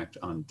impact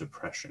on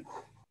depression?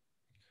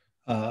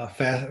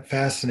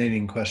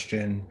 Fascinating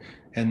question.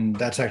 And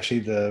that's actually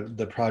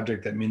the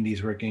project that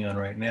Mindy's working on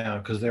right now,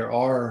 because there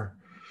are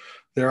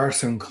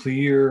some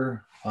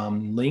clear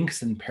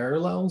links and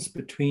parallels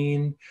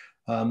between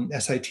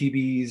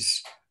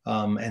SITBs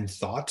and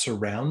thoughts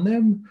around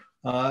them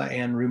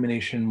and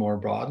rumination more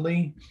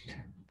broadly.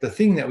 The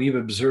thing that we've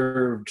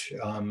observed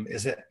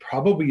is that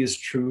probably is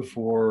true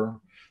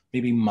for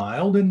maybe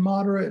mild and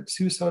moderate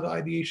suicidal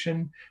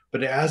ideation,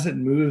 but as it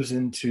moves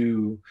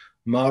into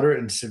moderate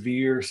and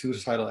severe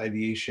suicidal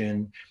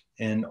ideation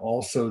and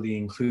also the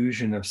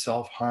inclusion of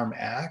self-harm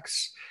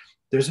acts,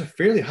 there's a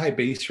fairly high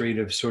base rate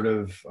of sort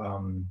of,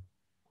 I'm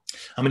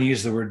going to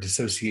use the word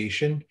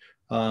dissociation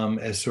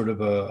as sort of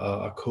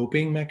a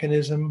coping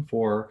mechanism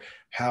for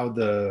how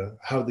the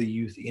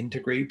youth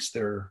integrates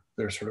their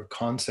sort of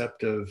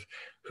concept of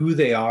who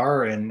they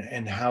are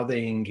and how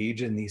they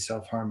engage in these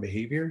self-harm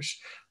behaviors.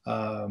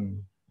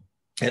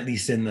 At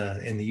least in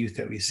the youth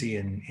that we see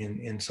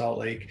in Salt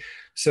Lake.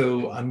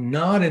 So I'm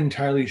not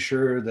entirely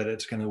sure that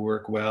it's going to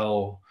work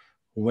well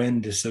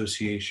when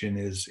dissociation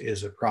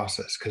is a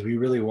process, because we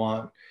really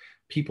want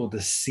people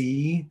to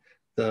see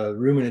the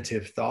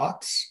ruminative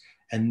thoughts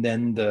and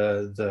then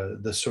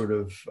the sort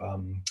of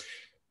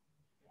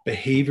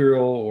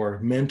behavioral or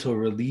mental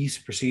release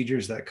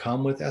procedures that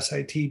come with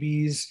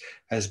SITBs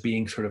as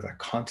being sort of a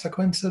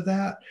consequence of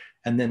that,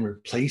 and then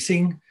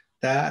replacing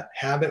that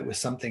habit with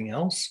something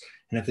else.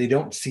 And if they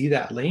don't see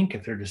that link,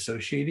 if they're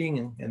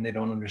dissociating and they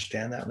don't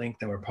understand that link,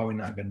 then we're probably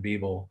not going to be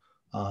able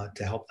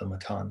to help them a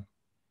ton.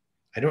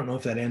 I don't know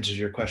if that answers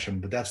your question,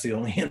 but that's the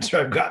only answer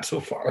I've got so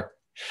far.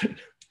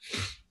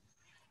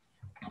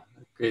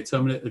 Great. So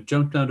I'm going to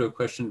jump down to a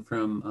question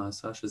from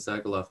Sasha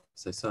Zagaloff,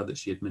 because I saw that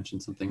she had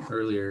mentioned something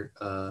earlier.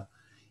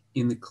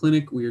 In the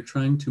clinic, we are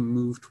trying to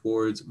move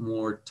towards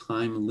more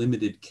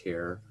time-limited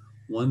care.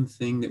 One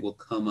thing that will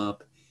come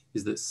up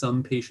is that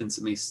some patients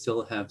may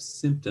still have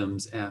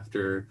symptoms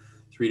after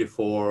 3 to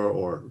 4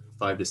 or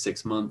 5 to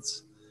 6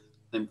 months.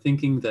 I'm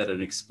thinking that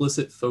an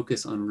explicit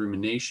focus on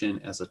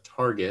rumination as a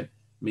target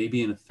may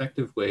be an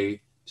effective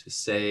way to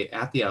say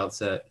at the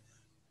outset,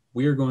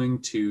 we are going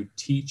to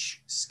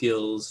teach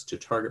skills to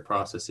target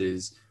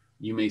processes.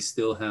 You may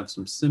still have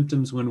some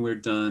symptoms when we're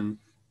done,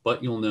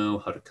 but you'll know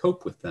how to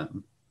cope with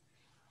them.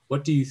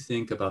 What do you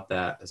think about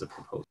that as a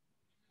proposal?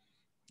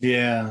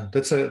 Yeah,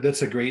 that's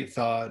a great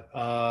thought.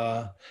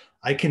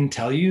 I can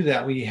tell you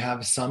that we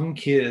have some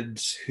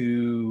kids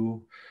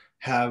who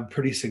have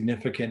pretty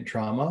significant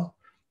trauma,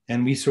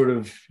 and we sort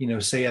of,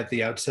 say at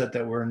the outset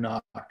that we're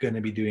not going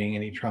to be doing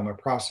any trauma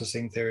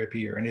processing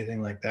therapy or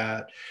anything like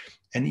that.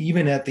 And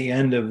even at the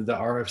end of the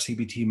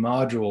RFCBT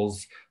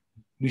modules,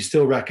 we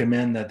still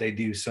recommend that they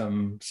do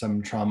some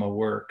trauma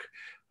work.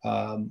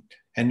 And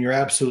you're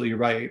absolutely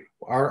right.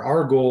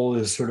 Our goal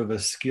is sort of a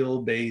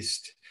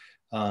skill-based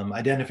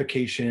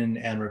identification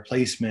and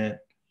replacement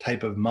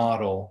type of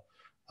model.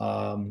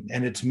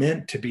 And it's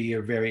meant to be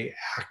a very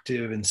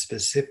active and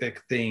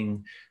specific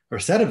thing or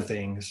set of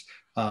things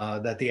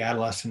that the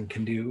adolescent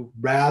can do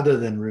rather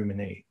than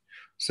ruminate.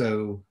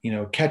 So,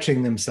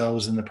 catching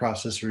themselves in the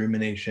process of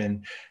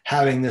rumination,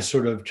 having this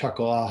sort of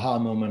chuckle aha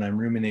moment, I'm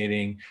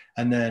ruminating,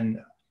 and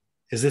then,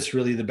 is this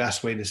really the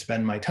best way to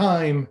spend my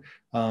time?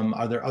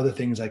 Are there other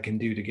things I can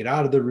do to get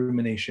out of the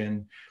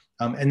rumination?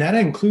 And that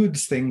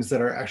includes things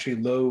that are actually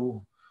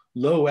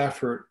low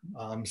effort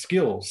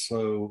skills.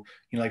 So,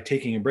 like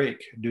taking a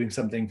break, doing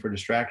something for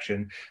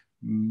distraction.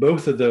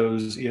 Both of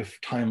those, if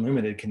time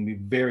limited, can be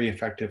very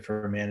effective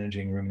for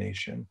managing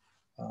rumination.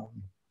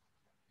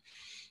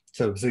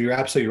 So you're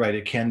absolutely right.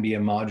 It can be a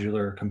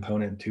modular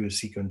component to a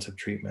sequence of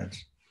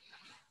treatments.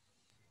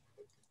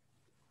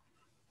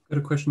 Got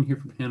a question here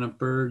from Hannah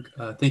Berg.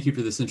 Thank you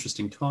for this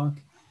interesting talk.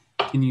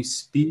 Can you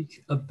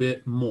speak a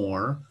bit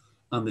more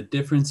on the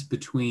difference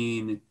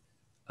between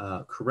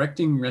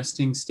correcting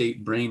resting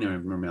state brain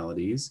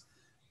abnormalities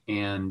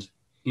and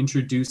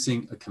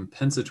introducing a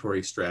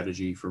compensatory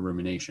strategy for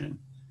rumination?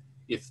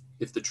 If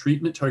the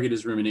treatment target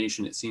is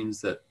rumination, it seems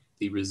that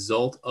the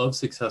result of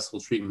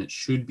successful treatment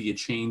should be a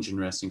change in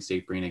resting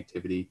state brain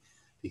activity,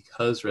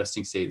 because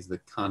resting state is the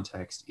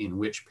context in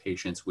which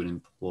patients would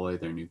employ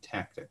their new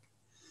tactic.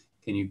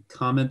 Can you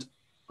comment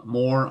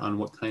more on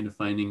what kind of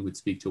finding would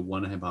speak to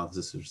one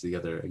hypothesis versus the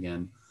other?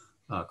 Again,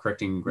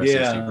 correcting resting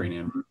state brain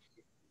abnormalities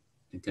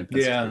and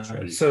compensatory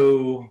strategy.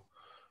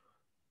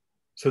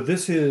 So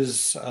this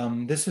is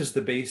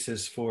the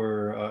basis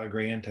for a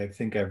grant I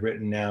think I've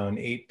written now in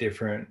 8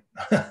 different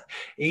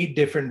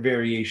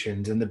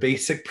variations. And the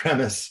basic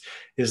premise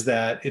is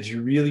that it's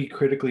really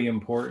critically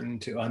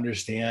important to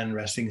understand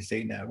resting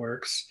state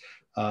networks,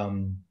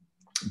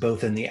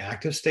 both in the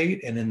active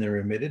state and in the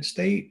remitted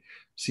state,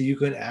 so you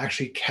can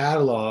actually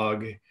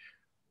catalog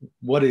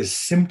what is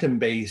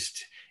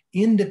symptom-based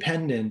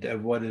independent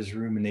of what is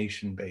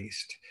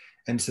rumination-based.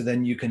 And so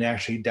then you can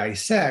actually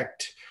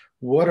dissect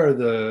what are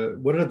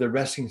the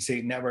resting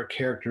state network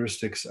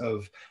characteristics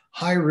of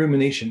high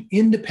rumination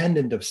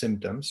independent of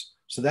symptoms.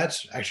 So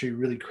that's actually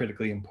really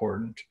critically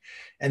important.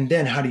 And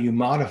then how do you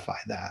modify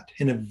that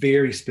in a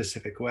very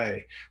specific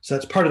way? So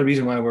that's part of the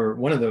reason why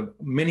one of the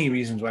many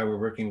reasons why we're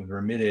working with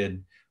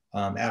remitted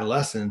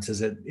adolescents is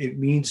that it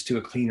leads to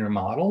a cleaner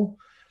model,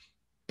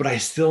 but I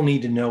still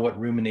need to know what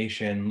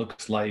rumination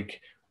looks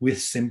like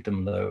with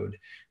symptom load.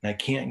 And I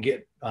can't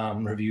get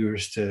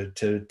reviewers to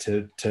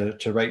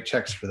write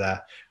checks for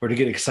that, or to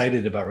get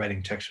excited about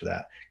writing checks for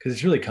that, because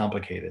it's really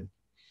complicated.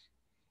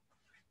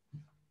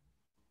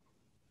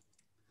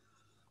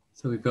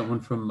 So we've got one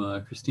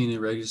from Christina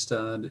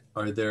Registad.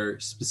 Are there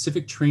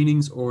specific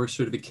trainings or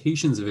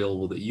certifications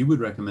available that you would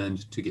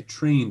recommend to get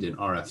trained in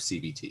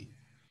RFCBT?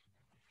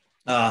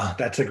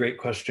 That's a great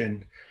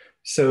question.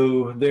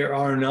 So there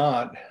are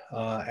not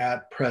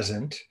at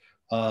present.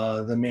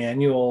 The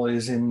manual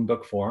is in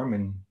book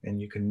form,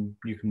 and you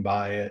can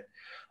buy it.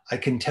 I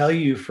can tell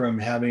you from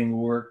having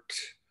worked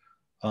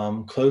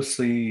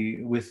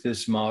closely with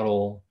this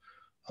model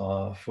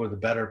for the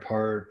better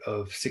part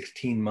of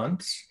 16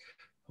 months,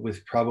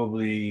 with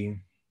probably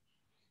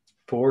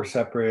 4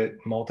 separate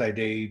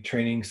multi-day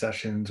training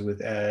sessions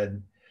with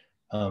Ed.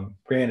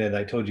 Granted,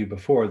 I told you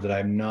before that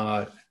I'm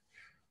not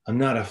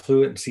a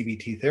fluent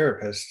CBT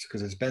therapist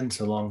because it's been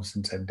so long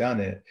since I've done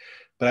it.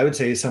 But I would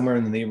say somewhere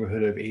in the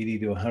neighborhood of 80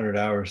 to 100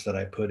 hours that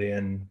I put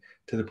in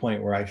to the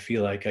point where I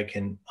feel like I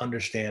can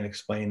understand,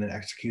 explain, and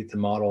execute the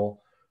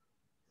model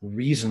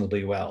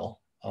reasonably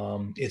well.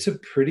 It's a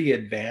pretty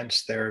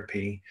advanced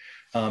therapy,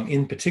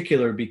 in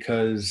particular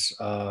because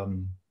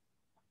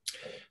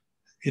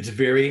it's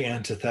very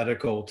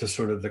antithetical to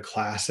sort of the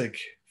classic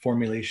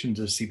formulations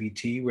of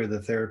CBT, where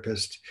the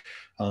therapist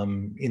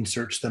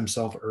inserts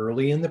themselves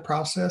early in the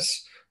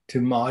process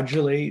to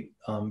modulate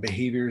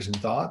behaviors and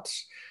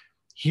thoughts.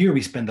 Here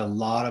we spend a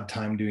lot of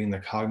time doing the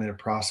cognitive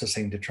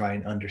processing to try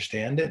and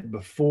understand it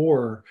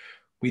before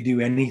we do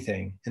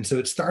anything. And so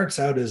it starts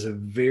out as a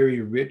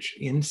very rich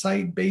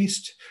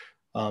insight-based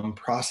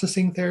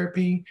processing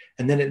therapy,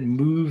 and then it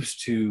moves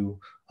to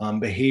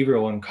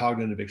behavioral and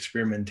cognitive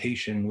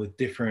experimentation with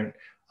different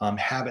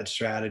habit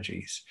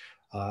strategies.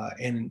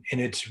 And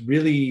it's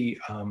really,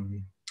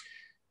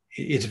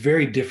 it's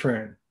very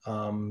different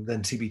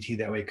than CBT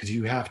that way, because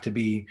you have to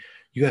be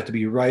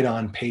right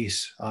on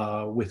pace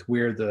with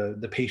where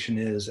the patient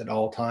is at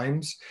all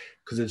times,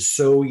 because it's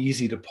so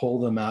easy to pull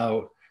them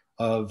out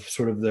of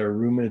sort of their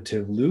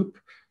ruminative loop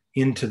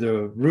into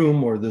the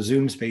room or the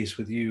Zoom space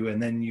with you,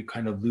 and then you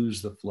kind of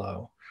lose the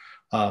flow.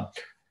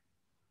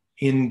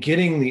 In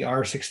getting the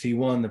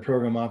R61, the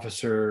program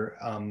officer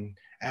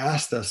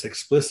asked us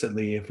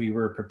explicitly if we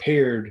were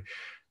prepared,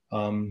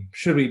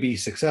 should we be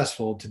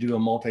successful, to do a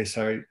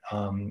multi-site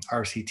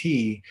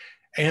RCT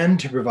and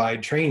to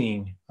provide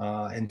training.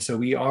 And so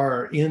we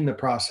are in the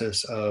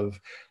process of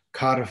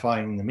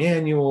codifying the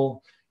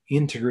manual,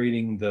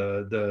 integrating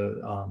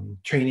the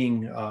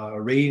training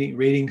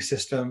rating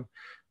system.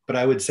 But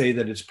I would say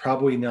that it's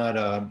probably not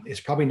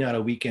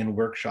a weekend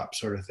workshop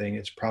sort of thing.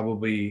 It's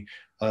probably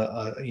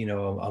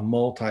a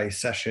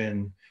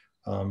multi-session,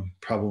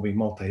 probably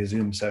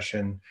multi-Zoom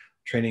session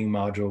training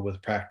module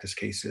with practice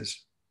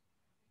cases.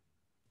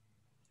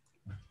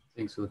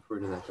 Thanks, we look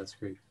forward to that. That's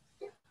great.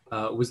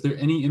 Was there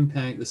any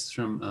impact, this is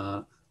from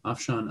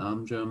Afshan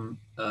Amjam,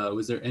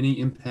 was there any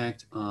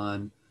impact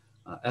on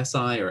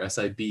SI or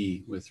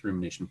SIB with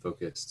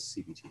rumination-focused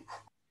CBT?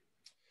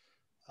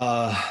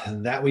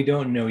 That we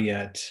don't know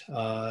yet.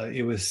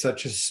 It was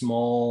such a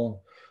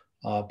small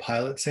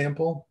pilot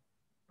sample,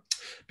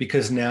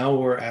 because now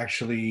we're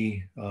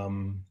actually,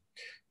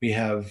 we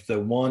have the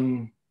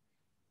one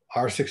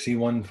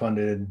R61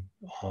 funded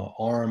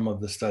arm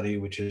of the study,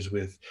 which is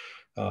with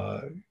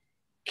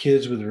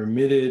kids with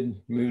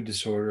remitted mood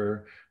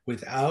disorder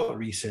without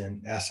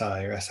recent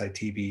SI or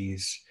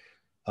SITBs.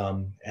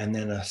 And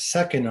then a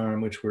second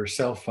arm, which we're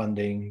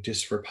self-funding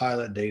just for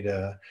pilot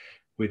data,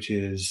 which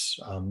is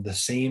the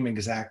same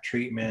exact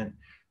treatment,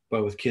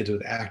 but with kids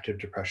with active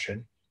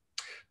depression.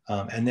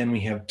 And then we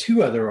have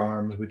two other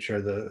arms, which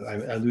are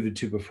I alluded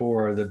to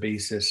before, the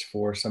basis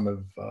for some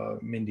of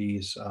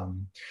Mindy's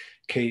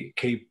K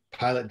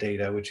pilot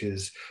data, which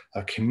is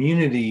a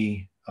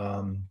community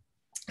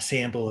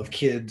sample of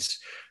kids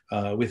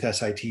with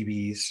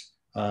SITBs.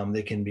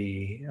 They can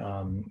be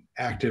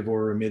active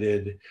or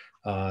remitted.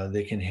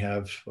 They can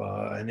have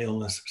an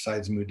illness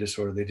besides mood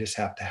disorder. They just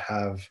have to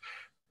have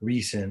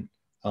recent,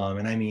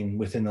 and I mean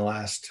within the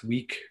last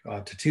week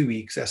to 2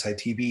 weeks,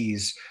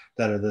 SITBs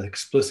that are the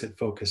explicit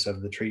focus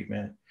of the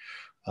treatment.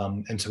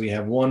 And so we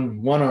have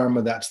one arm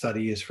of that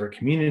study is for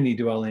community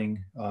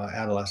dwelling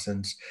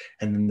adolescents,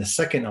 and then the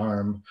second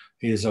arm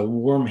is a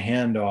warm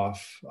handoff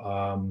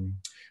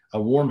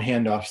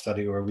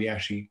study where we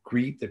actually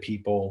greet the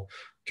people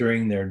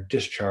during their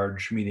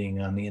discharge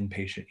meeting on the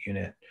inpatient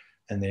unit,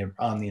 and they're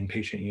on the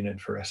inpatient unit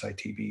for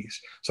SITBs.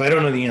 So I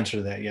don't know the answer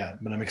to that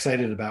yet, but I'm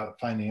excited about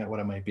finding out what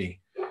it might be.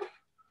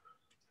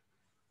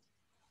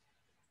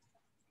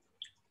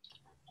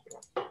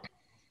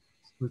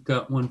 We've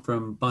got one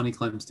from Bonnie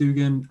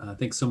Klimes-Dugan.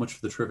 Thanks so much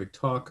for the terrific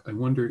talk. I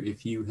wonder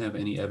if you have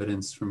any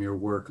evidence from your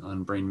work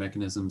on brain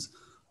mechanisms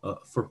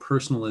for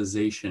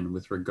personalization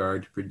with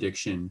regard to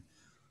prediction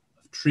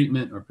of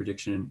treatment or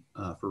prediction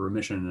for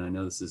remission. And I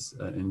know this is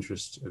an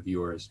interest of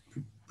yours,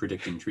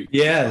 predicting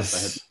treatment.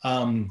 Yes,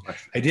 I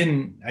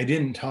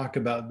didn't talk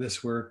about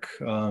this work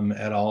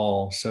at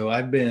all. So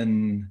I've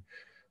been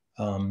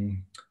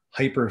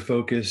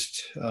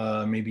hyper-focused,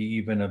 maybe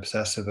even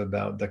obsessive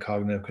about the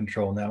cognitive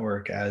control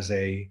network as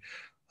a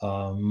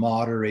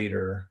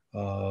moderator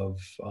of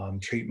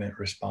treatment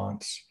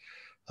response.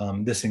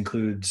 This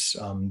includes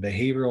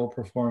behavioral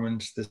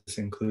performance. This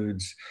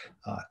includes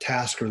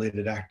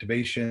task-related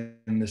activation.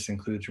 This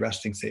includes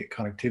resting state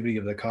connectivity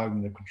of the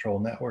cognitive control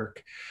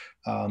network.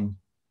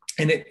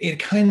 And it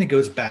kind of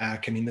goes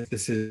back, I mean,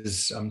 this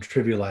is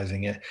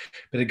trivializing it,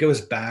 but it goes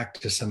back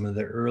to some of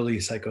the early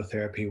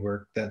psychotherapy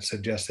work that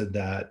suggested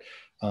that,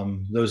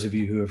 those of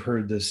you who have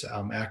heard this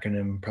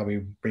acronym probably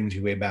brings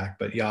you way back,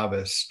 but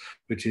YAVIS,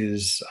 which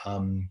is,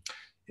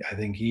 I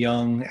think,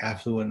 young,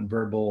 affluent,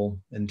 verbal,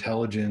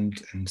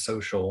 intelligent, and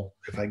social,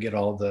 if I get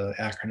all the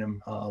acronym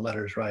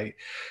letters right.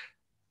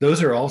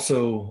 Those are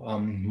also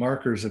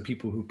markers of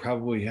people who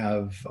probably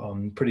have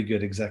pretty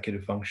good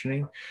executive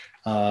functioning.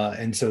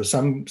 And so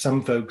some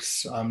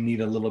folks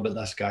need a little bit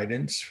less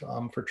guidance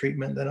for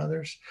treatment than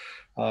others.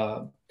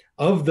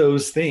 Of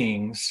those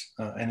things,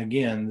 and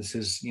again, this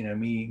is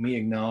me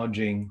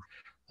acknowledging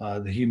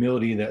the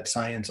humility that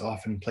science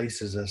often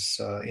places us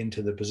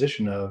into the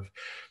position of.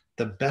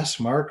 The best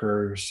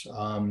markers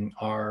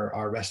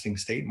are resting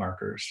state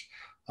markers.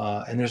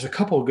 And there's a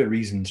couple of good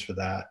reasons for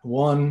that.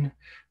 One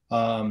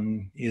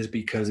is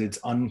because it's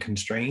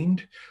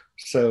unconstrained.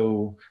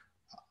 So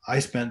I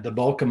spent the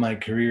bulk of my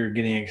career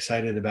getting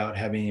excited about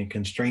having a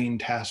constrained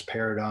task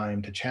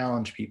paradigm to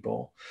challenge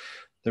people.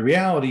 The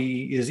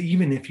reality is,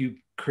 even if you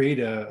create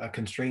a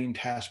constrained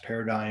task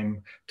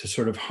paradigm to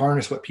sort of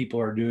harness what people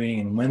are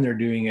doing and when they're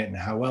doing it and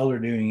how well they're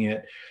doing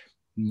it,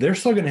 they're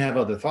still going to have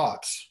other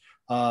thoughts.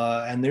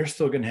 And they're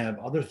still going to have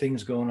other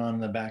things going on in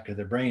the back of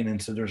their brain.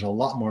 And so there's a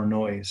lot more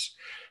noise.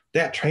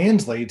 That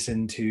translates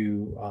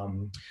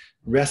into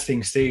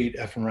resting state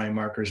fMRI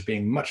markers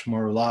being much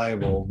more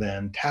reliable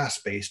than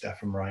task-based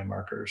fMRI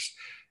markers.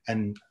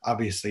 And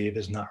obviously, if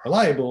it's not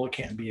reliable, it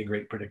can't be a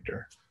great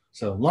predictor.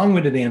 So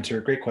long-winded answer,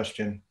 great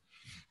question.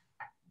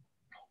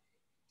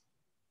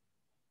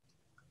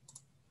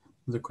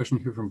 Another question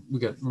here we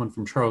got one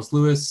from Charles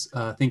Lewis.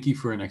 Thank you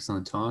for an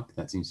excellent talk.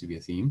 That seems to be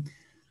a theme.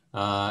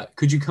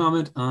 Could you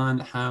comment on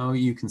how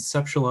you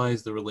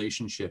conceptualize the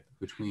relationship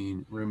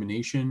between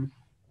rumination,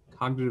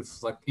 cognitive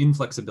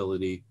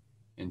inflexibility,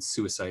 and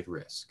suicide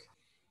risk?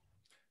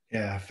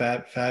 Yeah,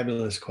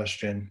 fabulous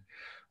question.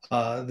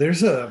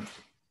 There's a,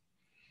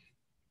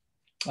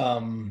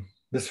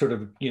 this sort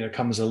of,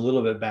 comes a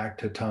little bit back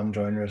to Tom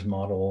Joyner's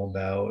model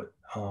about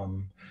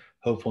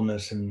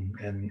hopefulness and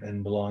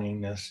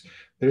belongingness.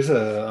 There's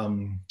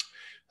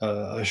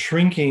a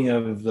shrinking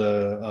of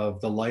the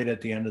light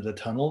at the end of the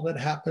tunnel that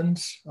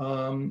happens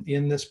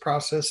in this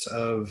process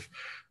of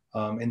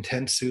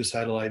intense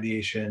suicidal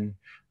ideation,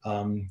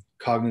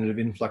 cognitive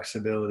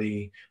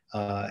inflexibility,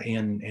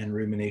 and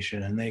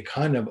rumination. And they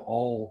kind of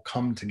all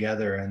come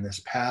together in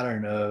this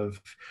pattern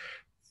of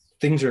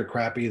things are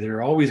crappy,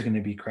 they're always going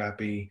to be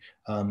crappy,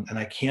 and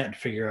I can't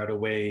figure out a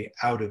way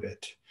out of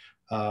it.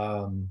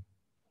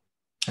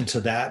 And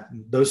so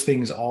those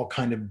things all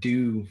kind of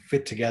do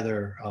fit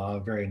together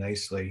very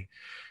nicely.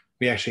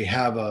 We actually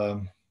have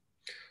a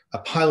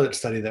pilot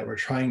study that we're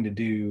trying to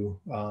do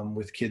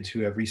with kids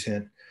who have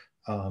recent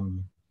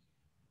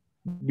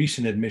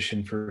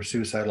admission for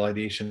suicidal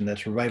ideation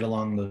that's right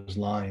along those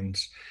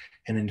lines.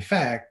 And in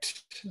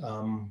fact,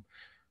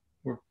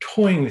 we're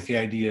toying with the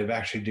idea of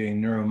actually doing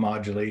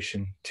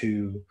neuromodulation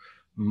to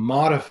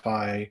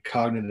modify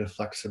cognitive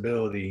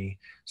flexibility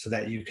so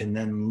that you can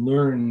then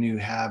learn new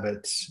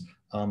habits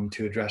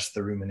to address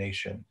the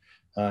rumination.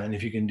 And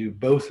if you can do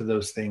both of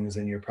those things,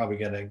 then you're probably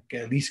going to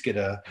at least get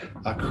a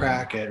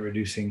crack at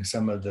reducing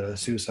some of the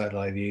suicidal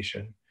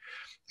ideation.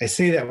 I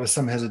say that with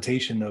some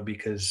hesitation, though,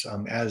 because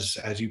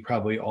as you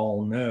probably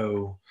all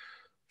know,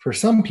 for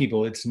some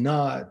people, it's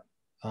not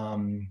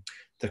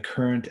the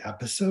current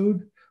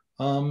episode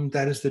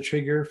that is the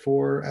trigger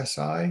for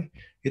SI.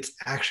 It's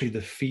actually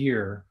the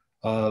fear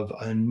of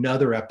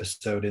another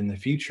episode in the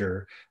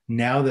future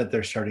now that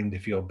they're starting to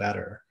feel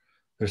better.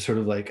 They're sort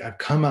of like, I've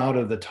come out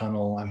of the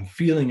tunnel, I'm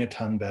feeling a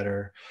ton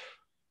better,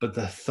 but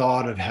the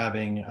thought of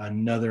having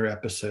another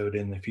episode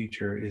in the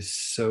future is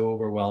so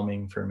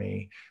overwhelming for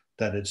me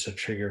that it's a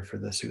trigger for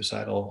the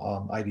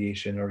suicidal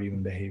ideation or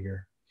even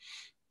behavior.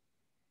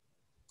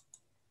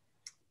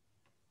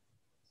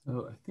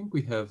 So I think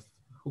we have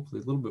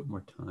hopefully a little bit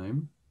more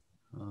time.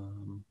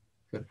 We've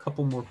got a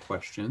couple more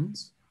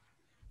questions.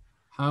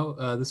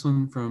 This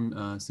one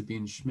from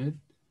Sabine Schmidt.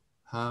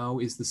 How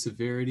is the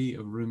severity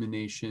of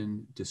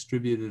rumination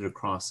distributed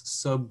across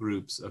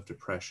subgroups of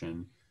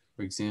depression?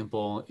 For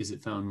example, is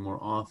it found more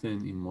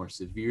often in more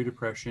severe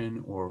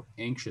depression or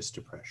anxious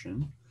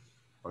depression,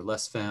 or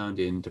less found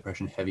in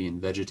depression heavy and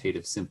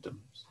vegetative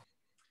symptoms?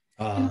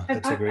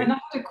 That's a great... And I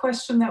had a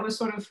question that was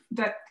sort of,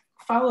 that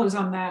follows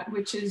on that,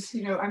 which is,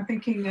 I'm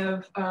thinking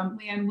of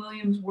Leanne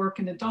Williams' work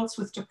in adults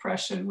with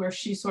depression, where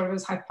she sort of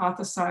has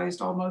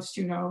hypothesized almost,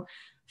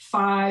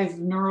 5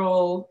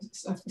 neural,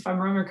 if I'm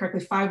remembering correctly,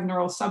 5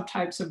 neural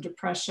subtypes of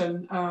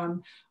depression.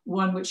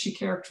 One which she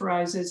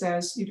characterizes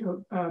as,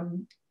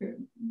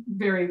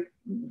 very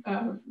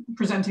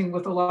presenting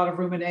with a lot of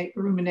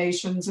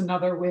ruminations.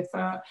 Another with,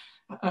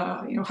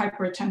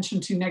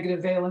 hyperattention to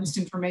negative valence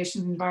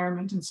information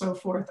environment and so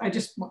forth. I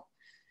just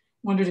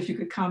wondered if you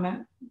could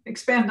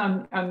expand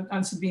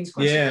on Sabine's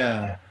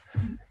question.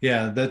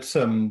 Yeah, that's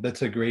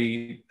a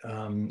great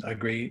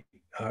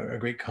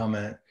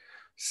comment.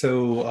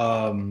 So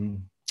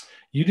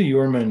Uta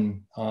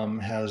Yorman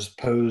has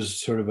posed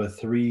sort of a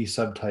 3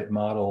 subtype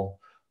model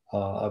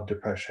of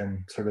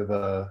depression, sort of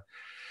a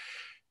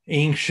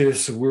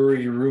anxious,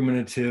 worry,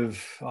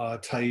 ruminative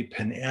type,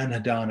 an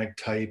anhedonic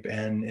type,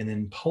 and an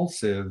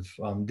impulsive,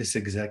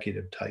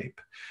 dysexecutive type.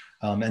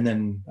 And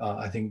then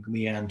I think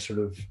Leanne sort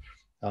of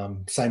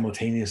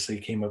simultaneously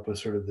came up with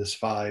sort of this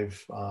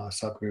 5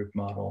 subgroup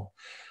model.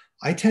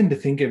 I tend to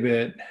think of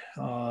it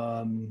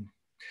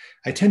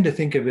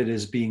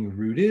as being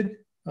rooted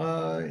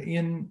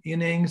in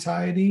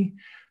anxiety,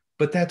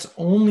 but that's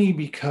only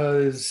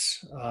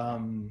because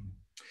of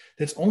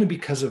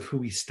who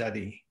we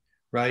study,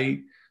 right?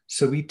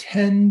 So we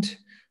tend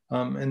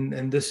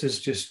And this is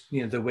just,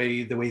 the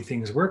way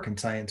things work in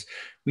science.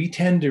 We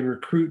tend to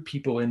recruit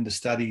people into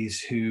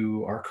studies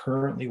who are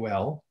currently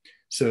well.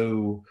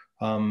 So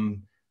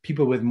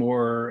people with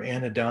more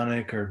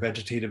anhedonic or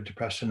vegetative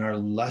depression are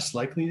less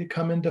likely to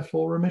come into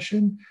full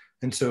remission.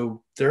 And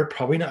so they're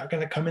probably not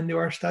going to come into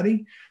our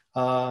study.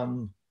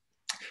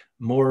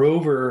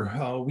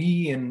 Moreover,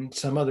 we and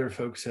some other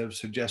folks have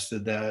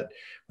suggested that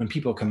when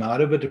people come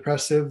out of a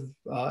depressive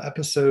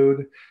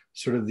episode,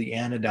 sort of the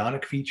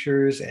anhedonic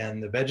features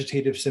and the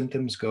vegetative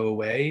symptoms go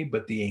away,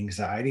 but the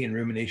anxiety and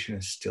rumination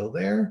is still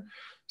there.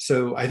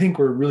 So I think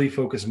we're really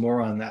focused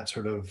more on that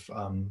sort of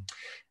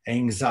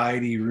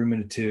anxiety,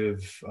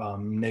 ruminative,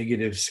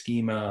 negative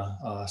schema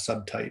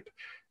subtype.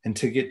 And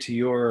to get to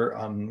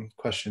your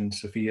question,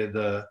 Sophia,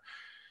 the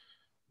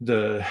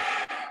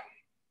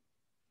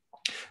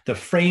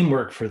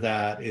framework for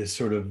that is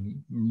sort of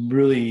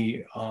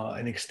really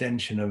an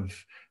extension of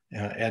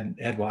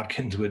Ed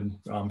Watkins would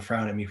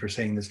frown at me for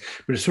saying this,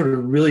 but it's sort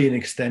of really an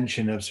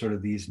extension of sort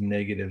of these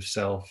negative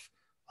self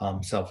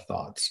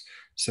thoughts.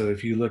 So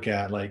if you look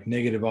at like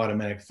negative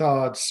automatic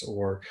thoughts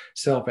or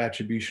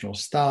self-attributional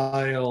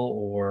style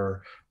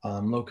or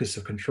locus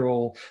of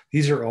control,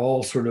 these are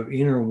all sort of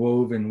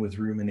interwoven with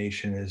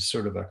rumination as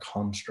sort of a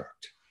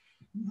construct,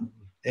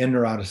 and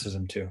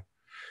neuroticism too.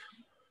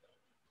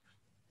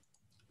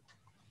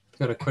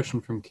 Got a question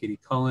from Katie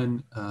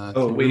Cullen.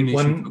 Wait,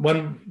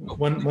 one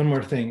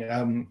more thing.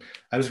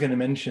 I was going to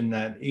mention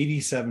that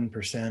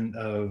 87%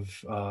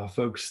 of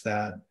folks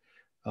that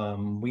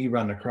we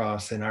run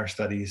across in our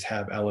studies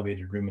have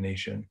elevated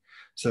rumination.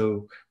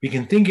 So we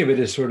can think of it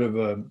as sort of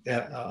a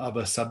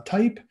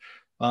subtype,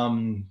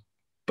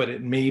 but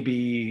it may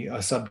be a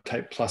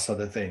subtype plus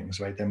other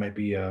things, right? There might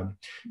be a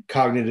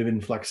cognitive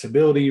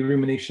inflexibility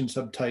rumination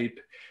subtype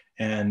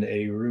and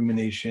a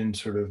rumination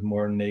sort of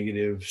more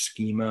negative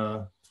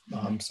schema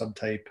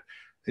subtype.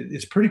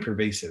 It's pretty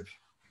pervasive.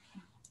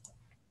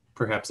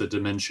 Perhaps a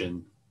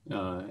dimension,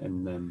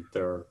 and then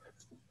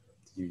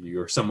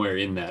you're somewhere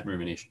in that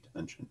rumination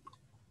dimension.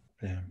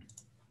 Yeah.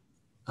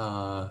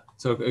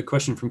 So a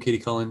question from Katie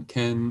Cullen: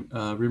 can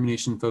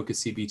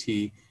rumination-focused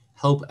CBT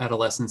help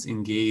adolescents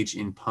engage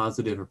in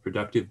positive or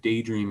productive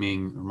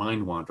daydreaming or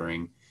mind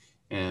wandering?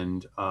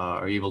 And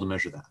are you able to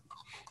measure that?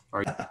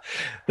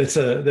 That's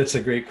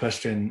a great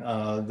question.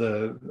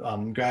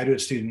 The graduate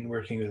student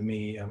working with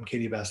me,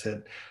 Katie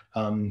Bassett,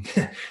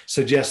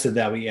 suggested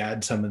that we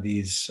add some of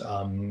these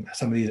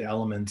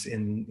elements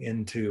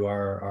into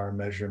our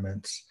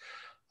measurements.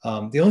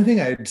 The only thing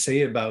I'd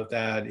say about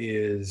that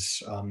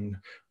is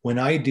when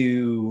I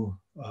do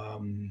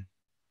the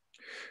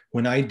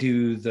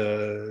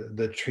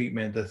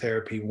treatment, the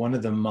therapy, one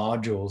of the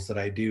modules that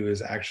I do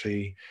is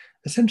actually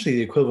essentially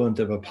the equivalent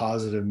of a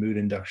positive mood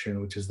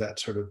induction, which is that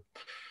sort of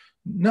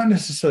not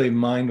necessarily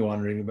mind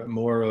wandering, but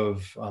more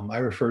of, I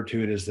refer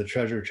to it as the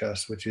treasure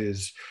chest, which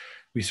is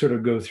we sort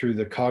of go through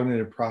the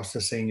cognitive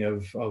processing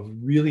of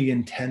really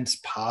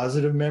intense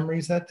positive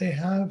memories that they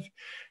have,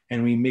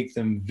 and we make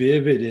them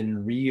vivid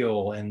and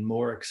real and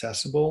more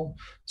accessible.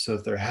 So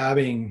if they're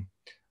having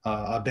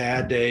a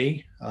bad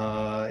day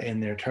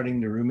and they're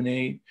starting to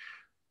ruminate,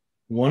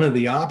 one of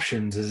the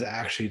options is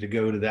actually to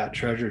go to that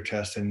treasure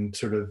chest and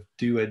sort of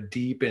do a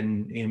deep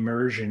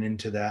immersion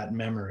into that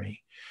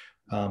memory.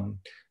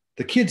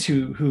 The kids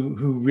who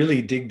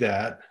really dig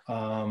that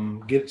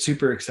get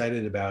super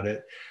excited about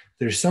it.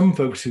 There's some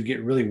folks who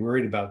get really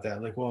worried about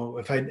that. Like, well,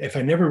 if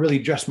I never really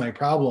address my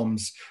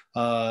problems,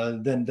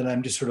 then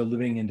I'm just sort of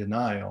living in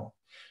denial.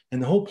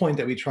 And the whole point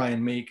that we try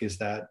and make is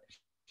that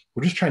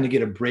we're just trying to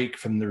get a break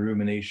from the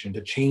rumination,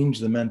 to change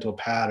the mental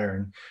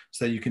pattern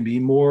so that you can be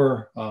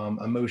more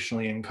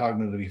emotionally and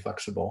cognitively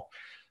flexible.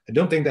 I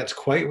don't think that's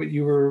quite what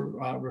you were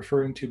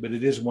referring to, but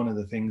it is one of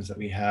the things that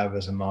we have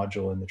as a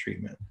module in the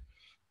treatment.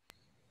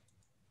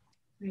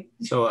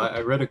 So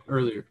I read it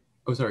earlier.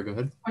 Oh, sorry, go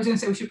ahead. I was going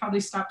to say we should probably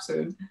stop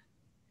soon.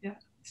 Yeah,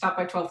 stop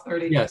by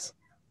 12:30. Yes.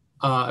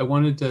 I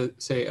wanted to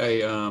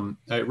say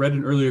I read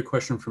an earlier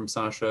question from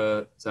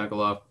Sasha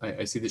Zagaloff.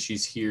 I see that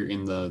she's here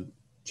in the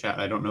chat.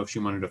 I don't know if she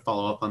wanted to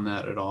follow up on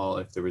that at all,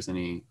 if there was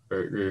any,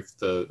 or if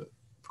the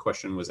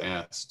question was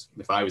asked,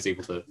 if I was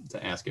able to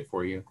ask it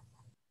for you.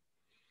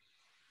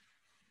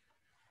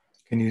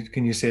 Can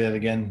you say that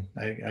again?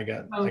 I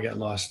got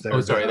lost there.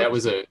 Oh, sorry, that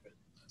was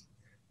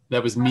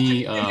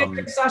me.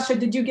 Sasha,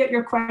 did you get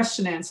your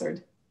question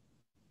answered?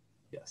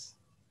 Yes.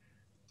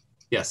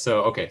 Yes.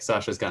 So, okay,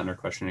 Sasha's gotten her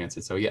question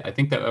answered. So yeah, I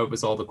think that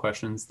was all the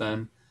questions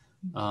then.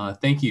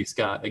 Thank you,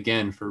 Scott,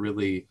 again, for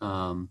really,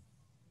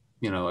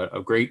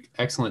 a great,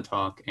 excellent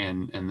talk,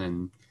 and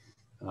then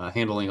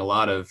handling a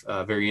lot of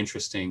very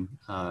interesting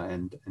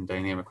and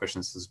dynamic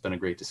questions. This has been a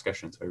great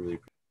discussion. So I really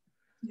appreciate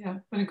it. Yeah,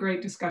 been a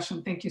great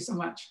discussion. Thank you so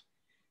much.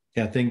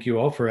 Yeah, thank you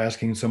all for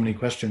asking so many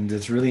questions.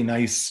 It's really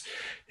nice.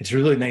 It's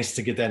really nice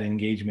to get that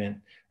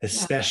engagement,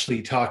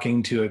 especially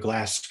talking to a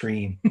glass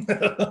screen.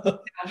 Yeah,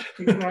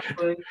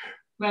 exactly.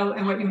 Well,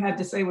 and what you had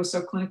to say was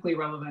so clinically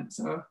relevant.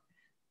 So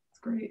it's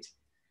great.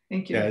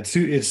 Thank you. Yeah,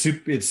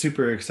 it's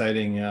super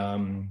exciting.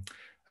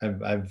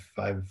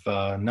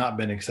 I've not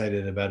been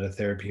excited about a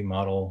therapy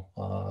model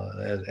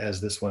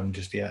as this one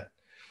just yet.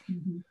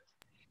 Mm-hmm.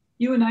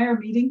 You and I are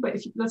meeting, but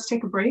let's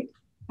take a break.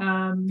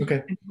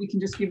 Okay. And we can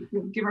just give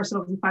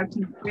ourselves a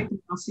 5-10 break,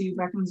 and I'll see you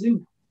back on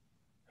Zoom.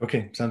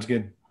 Okay, sounds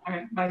good. All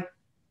right, bye.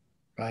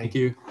 Bye. Thank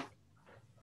you.